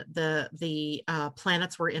when the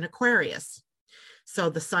planets were in Aquarius. So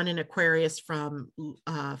the sun in Aquarius from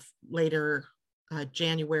later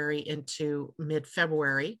January into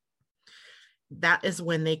mid-February, that is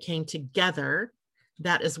when they came together.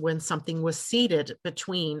 That is when something was seeded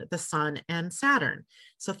between the sun and Saturn.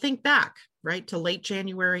 So think back, right, to late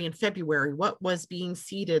January and February. What was being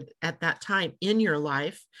seeded at that time in your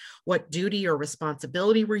life? What duty or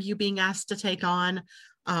responsibility were you being asked to take on?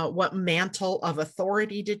 What mantle of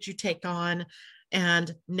authority did you take on?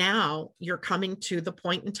 And now you're coming to the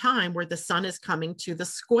point in time where the sun is coming to the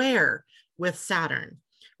square with Saturn,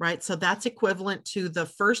 right? So that's equivalent to the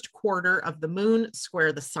first quarter of the moon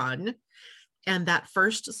square the sun. And that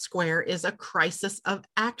first square is a crisis of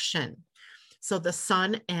action. So the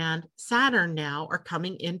sun and Saturn now are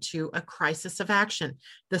coming into a crisis of action.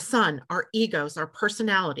 The sun, our egos, our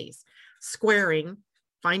personalities, squaring,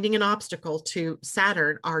 finding an obstacle to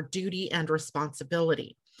Saturn, our duty and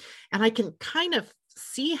responsibility. And I can kind of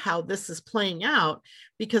see how this is playing out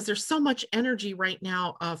because there's so much energy right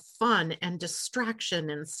now of fun and distraction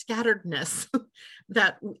and scatteredness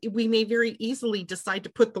that we may very easily decide to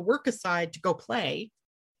put the work aside to go play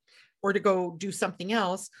or to go do something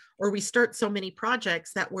else, or we start so many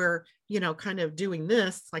projects that we're, kind of doing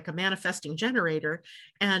this like a manifesting generator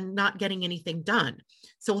and not getting anything done.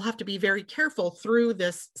 So we'll have to be very careful through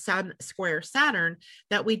this Sun square Saturn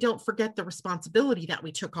that we don't forget the responsibility that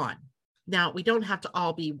we took on. Now, we don't have to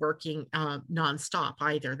all be working nonstop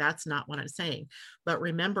either. That's not what I'm saying. But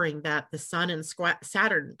remembering that the sun and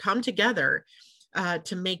Saturn come together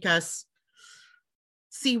to make us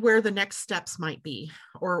see where the next steps might be,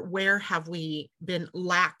 or where have we been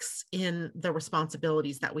lax in the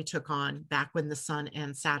responsibilities that we took on back when the sun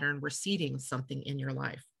and Saturn were seeding something in your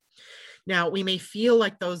life. Now, we may feel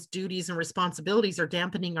like those duties and responsibilities are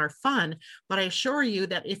dampening our fun, but I assure you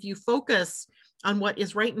that if you focus on what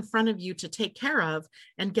is right in front of you to take care of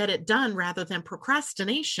and get it done rather than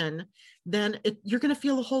procrastination, then you're going to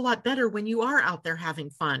feel a whole lot better when you are out there having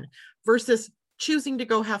fun versus choosing to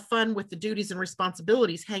go have fun with the duties and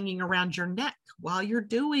responsibilities hanging around your neck while you're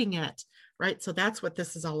doing it, right? So that's what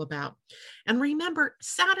this is all about. And remember,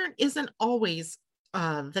 Saturn isn't always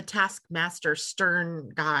the taskmaster, stern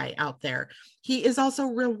guy out there. He is also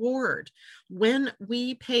reward. When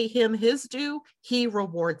we pay him his due, he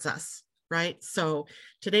rewards us, right? So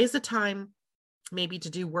today's the time maybe to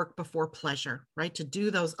do work before pleasure, right? To do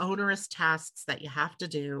those onerous tasks that you have to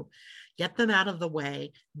do, get them out of the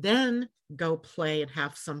way, then go play and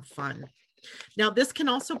have some fun. Now, this can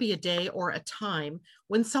also be a day or a time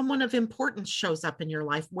when someone of importance shows up in your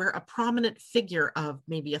life, where a prominent figure of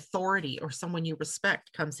maybe authority or someone you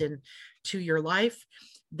respect comes in to your life.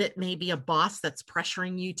 That may be a boss that's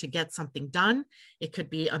pressuring you to get something done. It could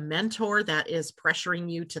be a mentor that is pressuring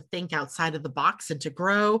you to think outside of the box and to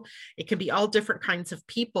grow. It can be all different kinds of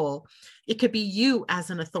people. It could be you as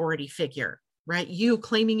an authority figure, right? You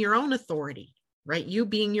claiming your own authority, right? You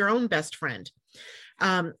being your own best friend.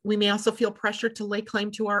 We may also feel pressure to lay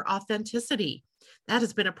claim to our authenticity. That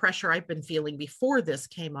has been a pressure I've been feeling before this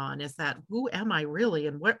came on, is that who am I really,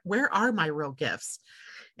 and where are my real gifts?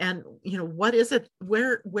 And, what is it?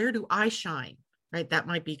 Where do I shine? Right? That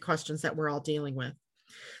might be questions that we're all dealing with.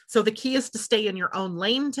 So the key is to stay in your own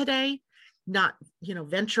lane today, not,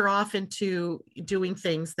 venture off into doing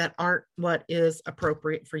things that aren't what is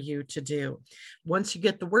appropriate for you to do. Once you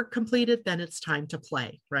get the work completed, then it's time to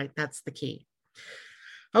play, right? That's the key.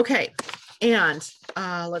 Okay. And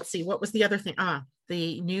let's see, what was the other thing?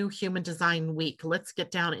 The new Human Design Week. Let's get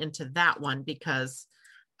down into that one because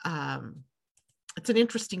it's an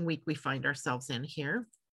interesting week we find ourselves in here.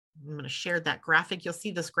 I'm going to share that graphic. You'll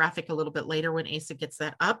see this graphic a little bit later when Asa gets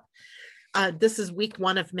that up. This is week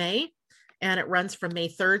 1 of May, and it runs from May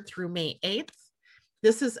 3rd through May 8th.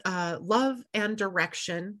 This is love and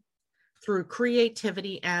direction through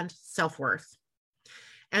creativity and self-worth.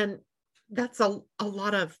 And that's a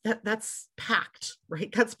lot of, that's packed, right?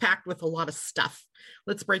 That's packed with a lot of stuff.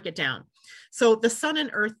 Let's break it down. So the sun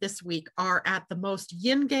and earth this week are at the most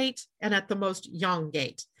yin gate and at the most yang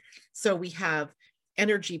gate. So we have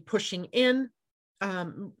energy pushing in,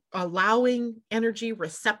 allowing energy,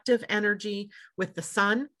 receptive energy with the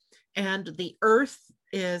sun, and the earth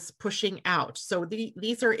is pushing out. So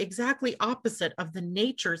these are exactly opposite of the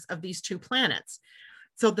natures of these two planets.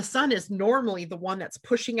 So the sun is normally the one that's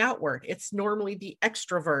pushing outward. It's normally the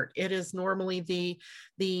extrovert. It is normally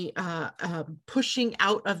the pushing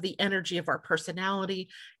out of the energy of our personality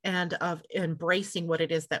and of embracing what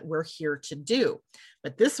it is that we're here to do.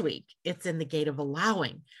 But this week, it's in the gate of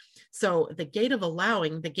allowing. So the gate of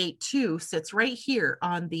allowing, the gate 2, sits right here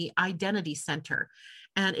on the identity center,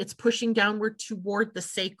 and it's pushing downward toward the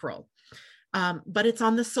sacral. But it's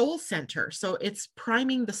on the soul center. So it's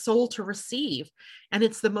priming the soul to receive. And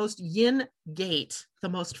it's the most yin gate, the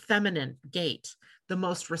most feminine gate, the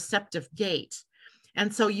most receptive gate.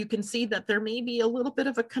 And so you can see that there may be a little bit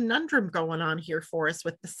of a conundrum going on here for us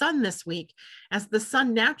with the sun this week, as the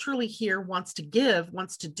sun naturally here wants to give,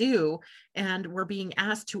 wants to do, and we're being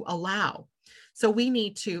asked to allow. So we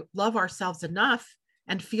need to love ourselves enough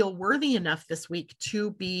and feel worthy enough this week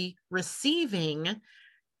to be receiving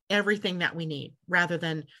everything that we need, rather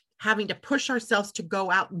than having to push ourselves to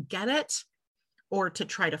go out and get it or to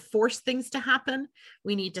try to force things to happen.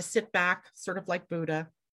 We need to sit back, sort of like Buddha.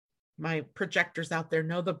 My projectors out there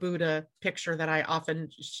know the Buddha picture that I often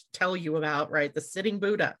tell you about, right? The sitting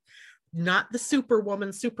Buddha, not the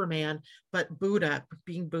superwoman, Superman, but Buddha,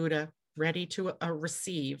 being Buddha, ready to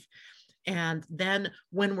receive. And then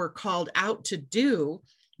when we're called out to do,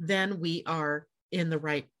 then we are in the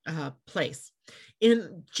right place.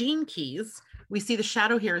 In Gene Keys, we see the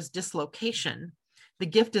shadow here is dislocation. The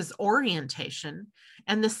gift is orientation,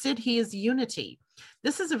 and the Siddhi is unity.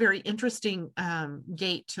 This is a very interesting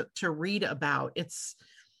gate to read about. It's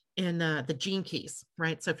in the Gene Keys,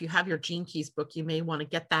 right? So if you have your Gene Keys book, you may want to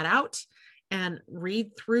get that out and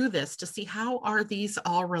read through this to see how are these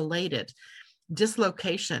all related.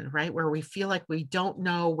 Dislocation, right? Where we feel like we don't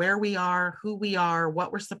know where we are, who we are,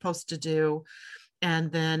 what we're supposed to do.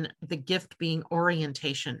 And then the gift being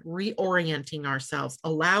orientation, reorienting ourselves,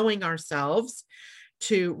 allowing ourselves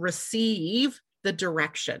to receive the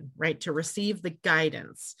direction, right? To receive the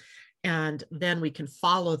guidance. And then we can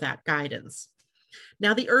follow that guidance.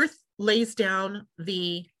 Now, the earth lays down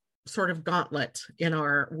the sort of gauntlet in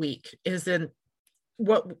our week, is in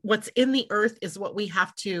what's in the earth is what we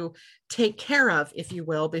have to take care of, if you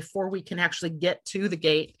will, before we can actually get to the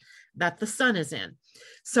gate that the sun is in.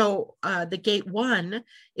 So the gate 1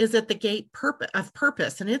 is at the gate of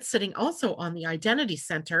purpose, and it's sitting also on the identity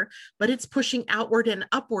center, but it's pushing outward and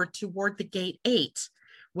upward toward the gate 8.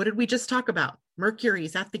 What did we just talk about?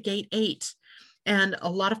 Mercury's at the gate 8, and a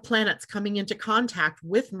lot of planets coming into contact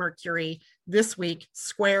with Mercury this week,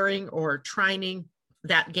 squaring or trining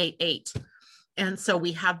that gate 8. And so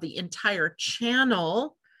we have the entire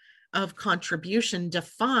channel of contribution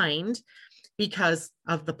defined because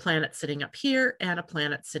of the planet sitting up here and a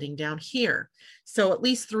planet sitting down here. So at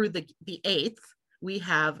least through the 8th, we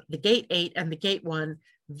have the gate 8 and the gate 1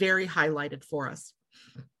 very highlighted for us.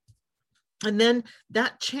 And then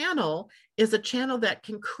that channel is a channel that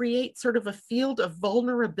can create sort of a field of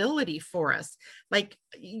vulnerability for us. Like,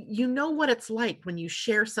 you know what it's like when you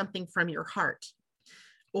share something from your heart,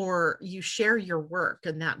 or you share your work,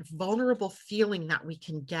 and that vulnerable feeling that we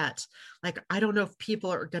can get, like, I don't know if people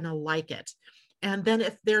are going to like it. And then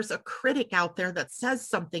if there's a critic out there that says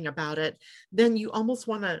something about it, then you almost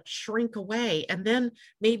want to shrink away, and then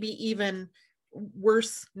maybe even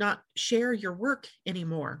worse, not share your work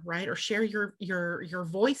anymore, right? Or share your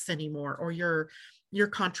voice anymore, or your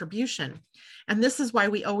contribution. And this is why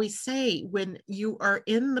we always say, when you are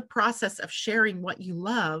in the process of sharing what you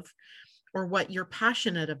love or what you're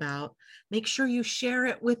passionate about, make sure you share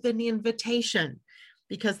it with an invitation,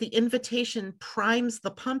 because the invitation primes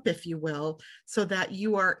the pump, if you will, so that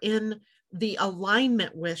you are in the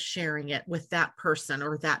alignment with sharing it with that person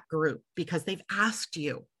or that group, because they've asked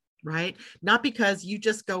you, right? Not because you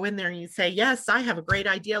just go in there and you say, yes, I have a great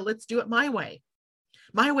idea, let's do it my way.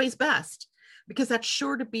 My way's best, because that's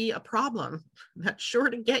sure to be a problem. That's sure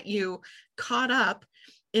to get you caught up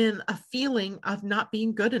in a feeling of not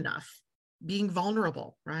being good enough, being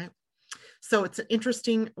vulnerable, right? So it's an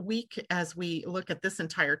interesting week as we look at this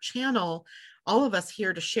entire channel, all of us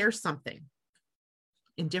here to share something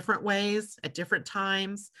in different ways, at different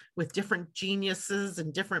times, with different geniuses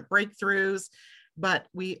and different breakthroughs, but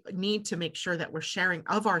we need to make sure that we're sharing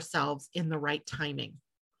of ourselves in the right timing.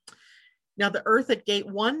 Now, the earth at gate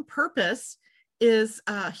 1 purpose is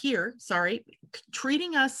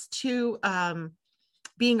treating us to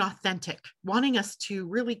being authentic, wanting us to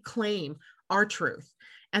really claim our truth,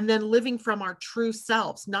 and then living from our true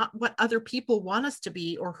selves, not what other people want us to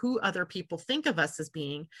be or who other people think of us as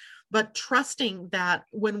being, but trusting that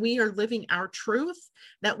when we are living our truth,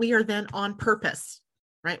 that we are then on purpose,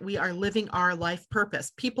 right? We are living our life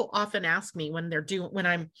purpose. People often ask me when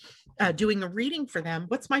I'm doing a reading for them,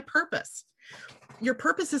 what's my purpose? your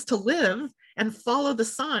purpose is to live and follow the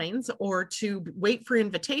signs, or to wait for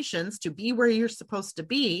invitations to be where you're supposed to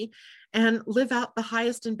be and live out the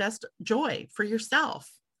highest and best joy for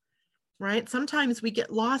yourself, right? Sometimes we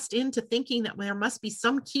get lost into thinking that there must be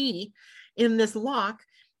some key in this lock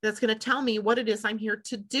that's going to tell me what it is I'm here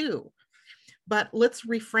to do. But let's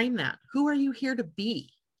reframe that. Who are you here to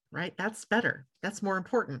be? Right? That's better. That's more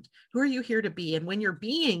important. Who are you here to be? And when you're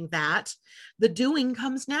being that, the doing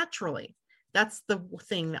comes naturally. That's the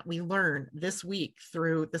thing that we learn this week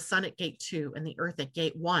through the sun at gate 2 and the earth at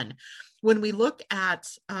gate 1. When we look at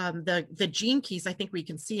the gene keys, I think we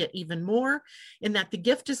can see it even more in that the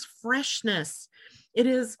gift is freshness. It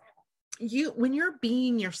is you, when you're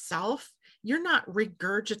being yourself, you're not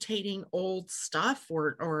regurgitating old stuff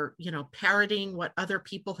or parroting what other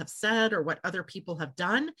people have said or what other people have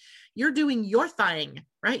done. You're doing your thing,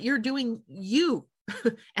 right? You're doing you.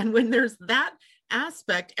 And when there's that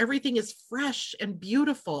aspect, everything is fresh and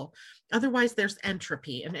beautiful. Otherwise, there's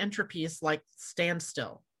entropy, and entropy is like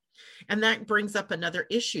standstill. And that brings up another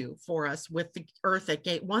issue for us with the earth at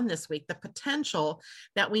gate 1 this week, the potential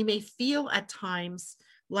that we may feel at times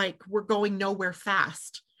like we're going nowhere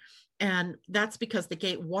fast. And that's because the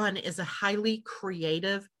gate 1 is a highly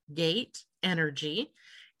creative gate energy.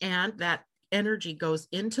 And that energy goes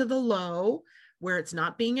into the low where it's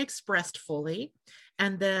not being expressed fully.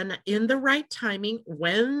 And then in the right timing,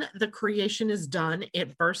 when the creation is done,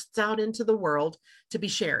 it bursts out into the world to be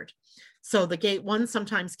shared. So the gate 1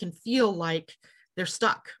 sometimes can feel like they're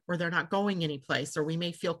stuck or they're not going anyplace, or we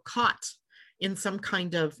may feel caught in some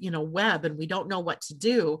kind of, web and we don't know what to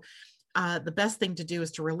do. The best thing to do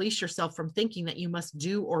is to release yourself from thinking that you must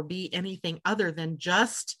do or be anything other than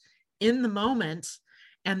just in the moment.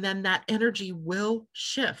 And then that energy will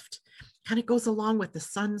shift. Kind of goes along with the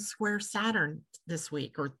sun square Saturn this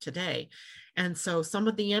week or today. And so some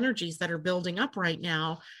of the energies that are building up right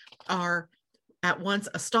now are at once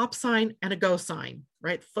a stop sign and a go sign,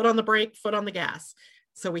 right? Foot on the brake, foot on the gas.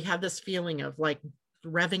 So we have this feeling of like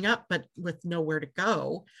revving up, but with nowhere to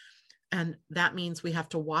go. And that means we have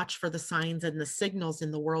to watch for the signs and the signals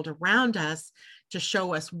in the world around us to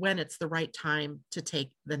show us when it's the right time to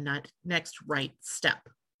take the next right step.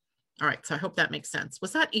 All right, so I hope that makes sense.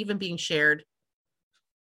 Was that even being shared?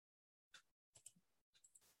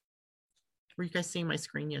 Were you guys seeing my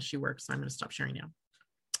screen? Yes, you were, so I'm going to stop sharing now.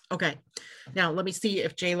 Okay, now let me see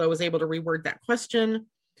if JLo was able to reword that question.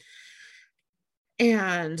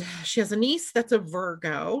 And she has a niece that's a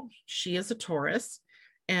Virgo. She is a Taurus.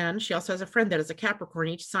 And she also has a friend that is a Capricorn,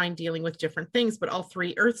 each sign dealing with different things, but all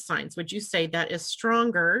 3 earth signs. Would you say that is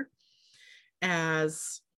stronger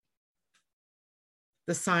as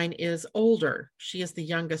the sign is older? She is the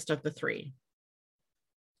youngest of the 3.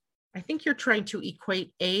 I think you're trying to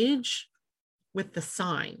equate age with the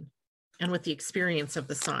sign and with the experience of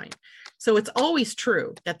the sign. So it's always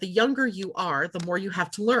true that the younger you are, the more you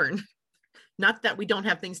have to learn. Not that we don't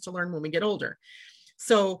have things to learn when we get older.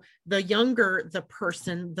 So the younger the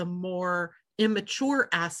person, the more immature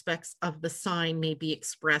aspects of the sign may be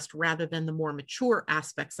expressed rather than the more mature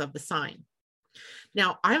aspects of the sign.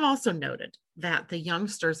 Now, I've also noted that the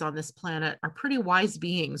youngsters on this planet are pretty wise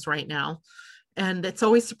beings right now. And it's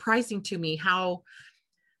always surprising to me how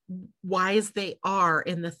wise they are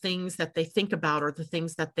in the things that they think about or the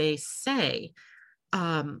things that they say.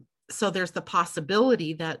 So there's the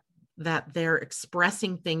possibility that they're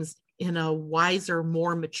expressing things in a wiser,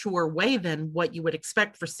 more mature way than what you would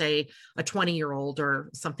expect for, say, a 20-year-old or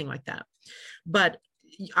something like that. But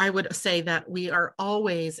I would say that we are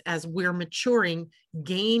always, as we're maturing,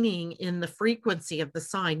 gaining in the frequency of the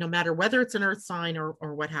sign, no matter whether it's an earth sign or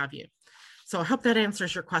what have you. So I hope that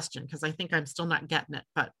answers your question, because I think I'm still not getting it,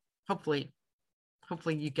 but hopefully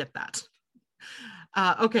you get that.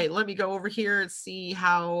 Okay, let me go over here and see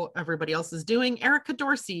how everybody else is doing. Erica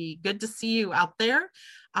Dorsey, good to see you out there.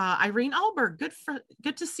 Irene Alberg,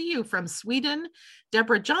 good to see you from Sweden.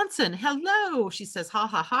 Deborah Johnson, hello. She says, ha,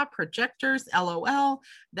 ha, ha, projectors, LOL.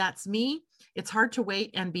 That's me. It's hard to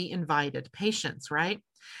wait and be invited. Patience, right?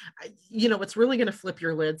 What's really going to flip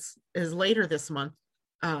your lids is later this month.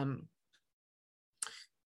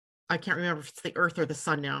 I can't remember if it's the earth or the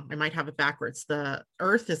sun now. I might have it backwards. The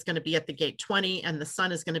earth is going to be at the gate 20 and the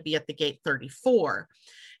sun is going to be at the gate 34.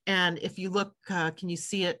 And if you look, can you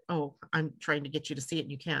see it? Oh, I'm trying to get you to see it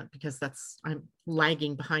and you can't, because I'm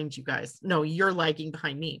lagging behind you guys. No, you're lagging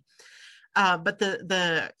behind me. But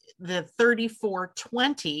the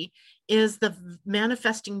 3420 is the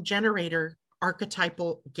manifesting generator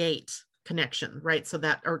archetypal gate connection, right? So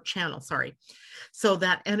that, or channel, sorry. So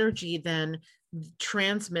that energy then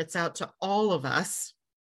transmits out to all of us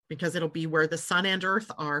because it'll be where the sun and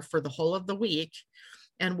earth are for the whole of the week.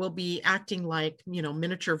 And we'll be acting like,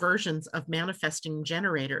 miniature versions of manifesting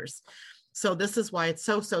generators. So this is why it's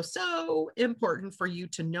so important for you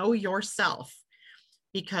to know yourself,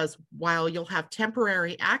 because while you'll have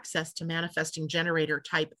temporary access to manifesting generator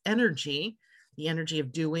type energy, the energy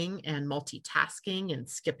of doing and multitasking and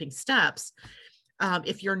skipping steps,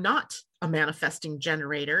 if you're not a manifesting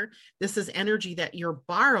generator, this is energy that you're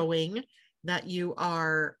borrowing, that you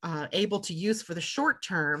are able to use for the short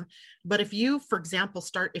term. But if you, for example,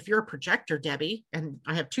 if you're a projector, Debbie, and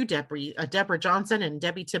I have two Deborah Johnson and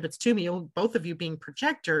Debbie Tibbetts-Toomey, both of you being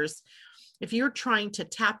projectors, if you're trying to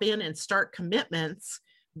tap in and start commitments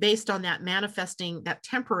based on that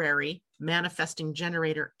temporary manifesting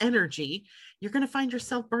generator energy, you're going to find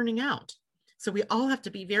yourself burning out. So we all have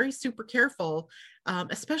to be very super careful,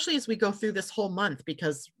 especially as we go through this whole month,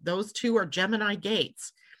 because those two are Gemini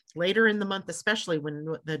gates. Later in the month, especially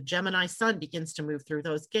when the Gemini sun begins to move through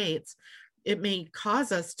those gates, it may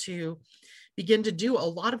cause us to begin to do a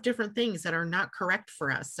lot of different things that are not correct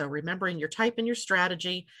for us. So remembering your type and your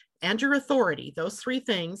strategy and your authority, those three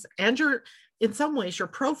things, and in some ways, your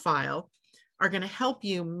profile are going to help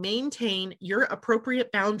you maintain your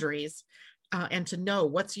appropriate boundaries and to know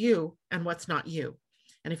what's you and what's not you.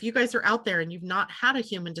 And if you guys are out there and you've not had a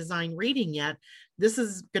human design reading yet, this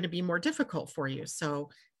is going to be more difficult for you. So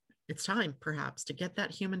it's time perhaps to get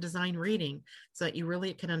that human design reading so that you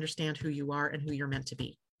really can understand who you are and who you're meant to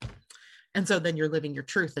be. And so then you're living your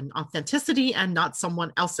truth and authenticity and not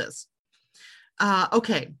someone else's.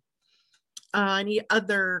 Okay. Any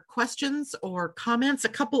other questions or comments? A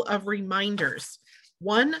couple of reminders.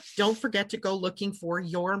 One, don't forget to go looking for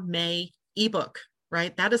your May ebook,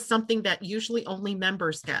 right? That is something that usually only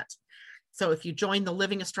members get. So if you join the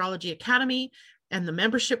Living Astrology Academy and the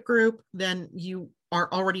membership group, then you are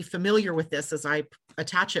already familiar with this, as I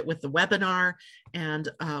attach it with the webinar and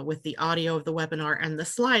with the audio of the webinar and the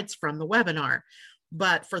slides from the webinar.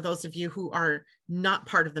 But for those of you who are not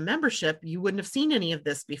part of the membership, you wouldn't have seen any of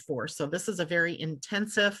this before. So this is a very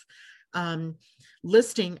intensive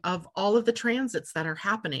listing of all of the transits that are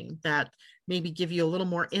happening that maybe give you a little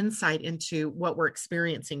more insight into what we're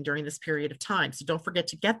experiencing during this period of time. So don't forget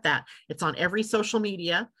to get that. It's on every social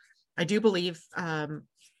media. I do believe,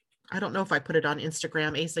 I don't know if I put it on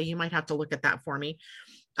Instagram. Asa, you might have to look at that for me.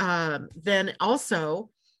 Then also,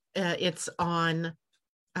 it's on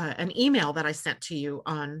an email that I sent to you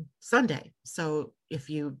on Sunday. So if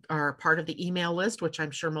you are part of the email list, which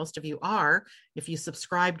I'm sure most of you are, if you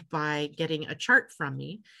subscribed by getting a chart from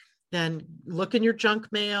me, then look in your junk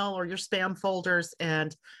mail or your spam folders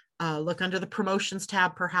and look under the promotions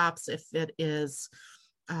tab, perhaps if it is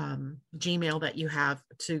Gmail that you have,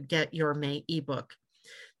 to get your May ebook.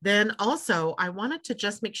 Then also, I wanted to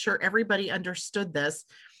just make sure everybody understood this,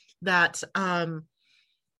 that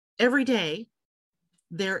every day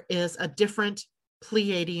there is a different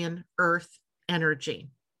Pleiadian Earth energy.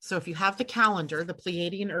 So if you have the calendar, the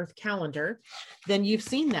Pleiadian Earth calendar, then you've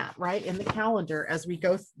seen that, right? In the calendar as we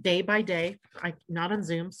go day by day. I'm not on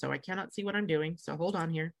Zoom, so I cannot see what I'm doing. So hold on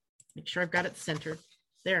here. Make sure I've got it centered.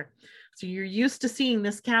 There. So you're used to seeing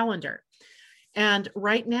this calendar. And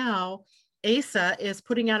right now, Asa is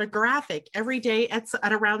putting out a graphic every day at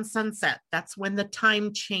around sunset. That's when the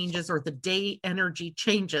time changes or the day energy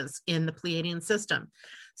changes in the Pleiadian system.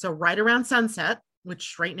 So right around sunset,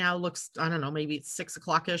 which right now looks, I don't know, maybe it's 6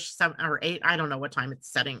 o'clock-ish, 7 or 8. I don't know what time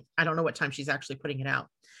it's setting. I don't know what time she's actually putting it out.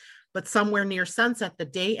 But somewhere near sunset, the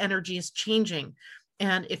day energy is changing.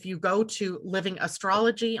 And if you go to Living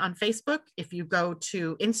Astrology on Facebook, if you go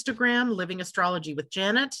to Instagram, Living Astrology with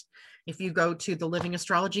Janet, if you go to the Living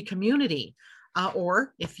Astrology community,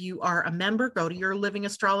 or if you are a member, go to your Living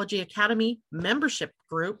Astrology Academy membership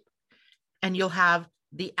group, and you'll have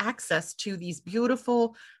the access to these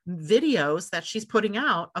beautiful videos that she's putting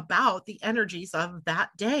out about the energies of that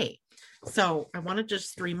day. So I want to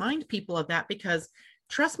just remind people of that, because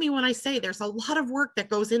trust me when I say there's a lot of work that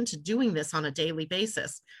goes into doing this on a daily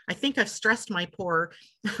basis. I think I've stressed my poor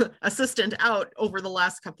assistant out over the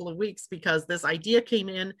last couple of weeks, because this idea came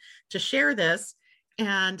in to share this,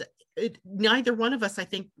 and neither one of us, I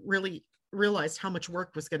think, really realized how much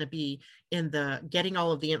work was going to be in the getting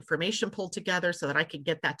all of the information pulled together so that I could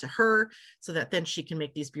get that to her, so that then she can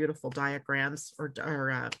make these beautiful diagrams or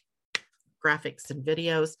graphics and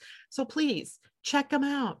videos. So please check them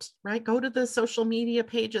out, right? Go to the social media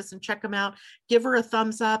pages and check them out. Give her a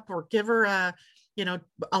thumbs up or give her a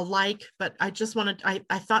like. But I just wanted,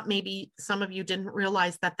 I thought maybe some of you didn't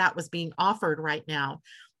realize that that was being offered right now.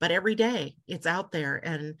 But every day it's out there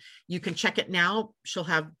and you can check it now. She'll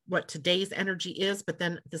have what today's energy is, but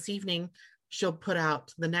then this evening she'll put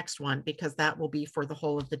out the next one, because that will be for the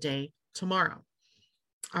whole of the day tomorrow.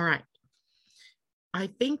 All right. I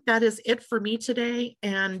think that is it for me today.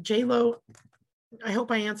 And J-Lo, I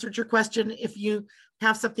hope I answered your question. If you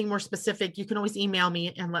have something more specific, you can always email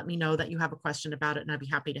me and let me know that you have a question about it, and I'd be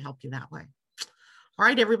happy to help you that way. All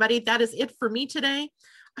right, everybody, that is it for me today.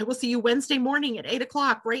 I will see you Wednesday morning at 8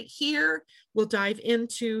 o'clock right here. We'll dive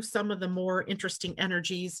into some of the more interesting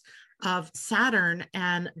energies of Saturn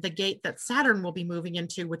and the gate that Saturn will be moving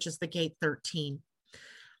into, which is the gate 13.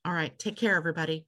 All right, take care, everybody.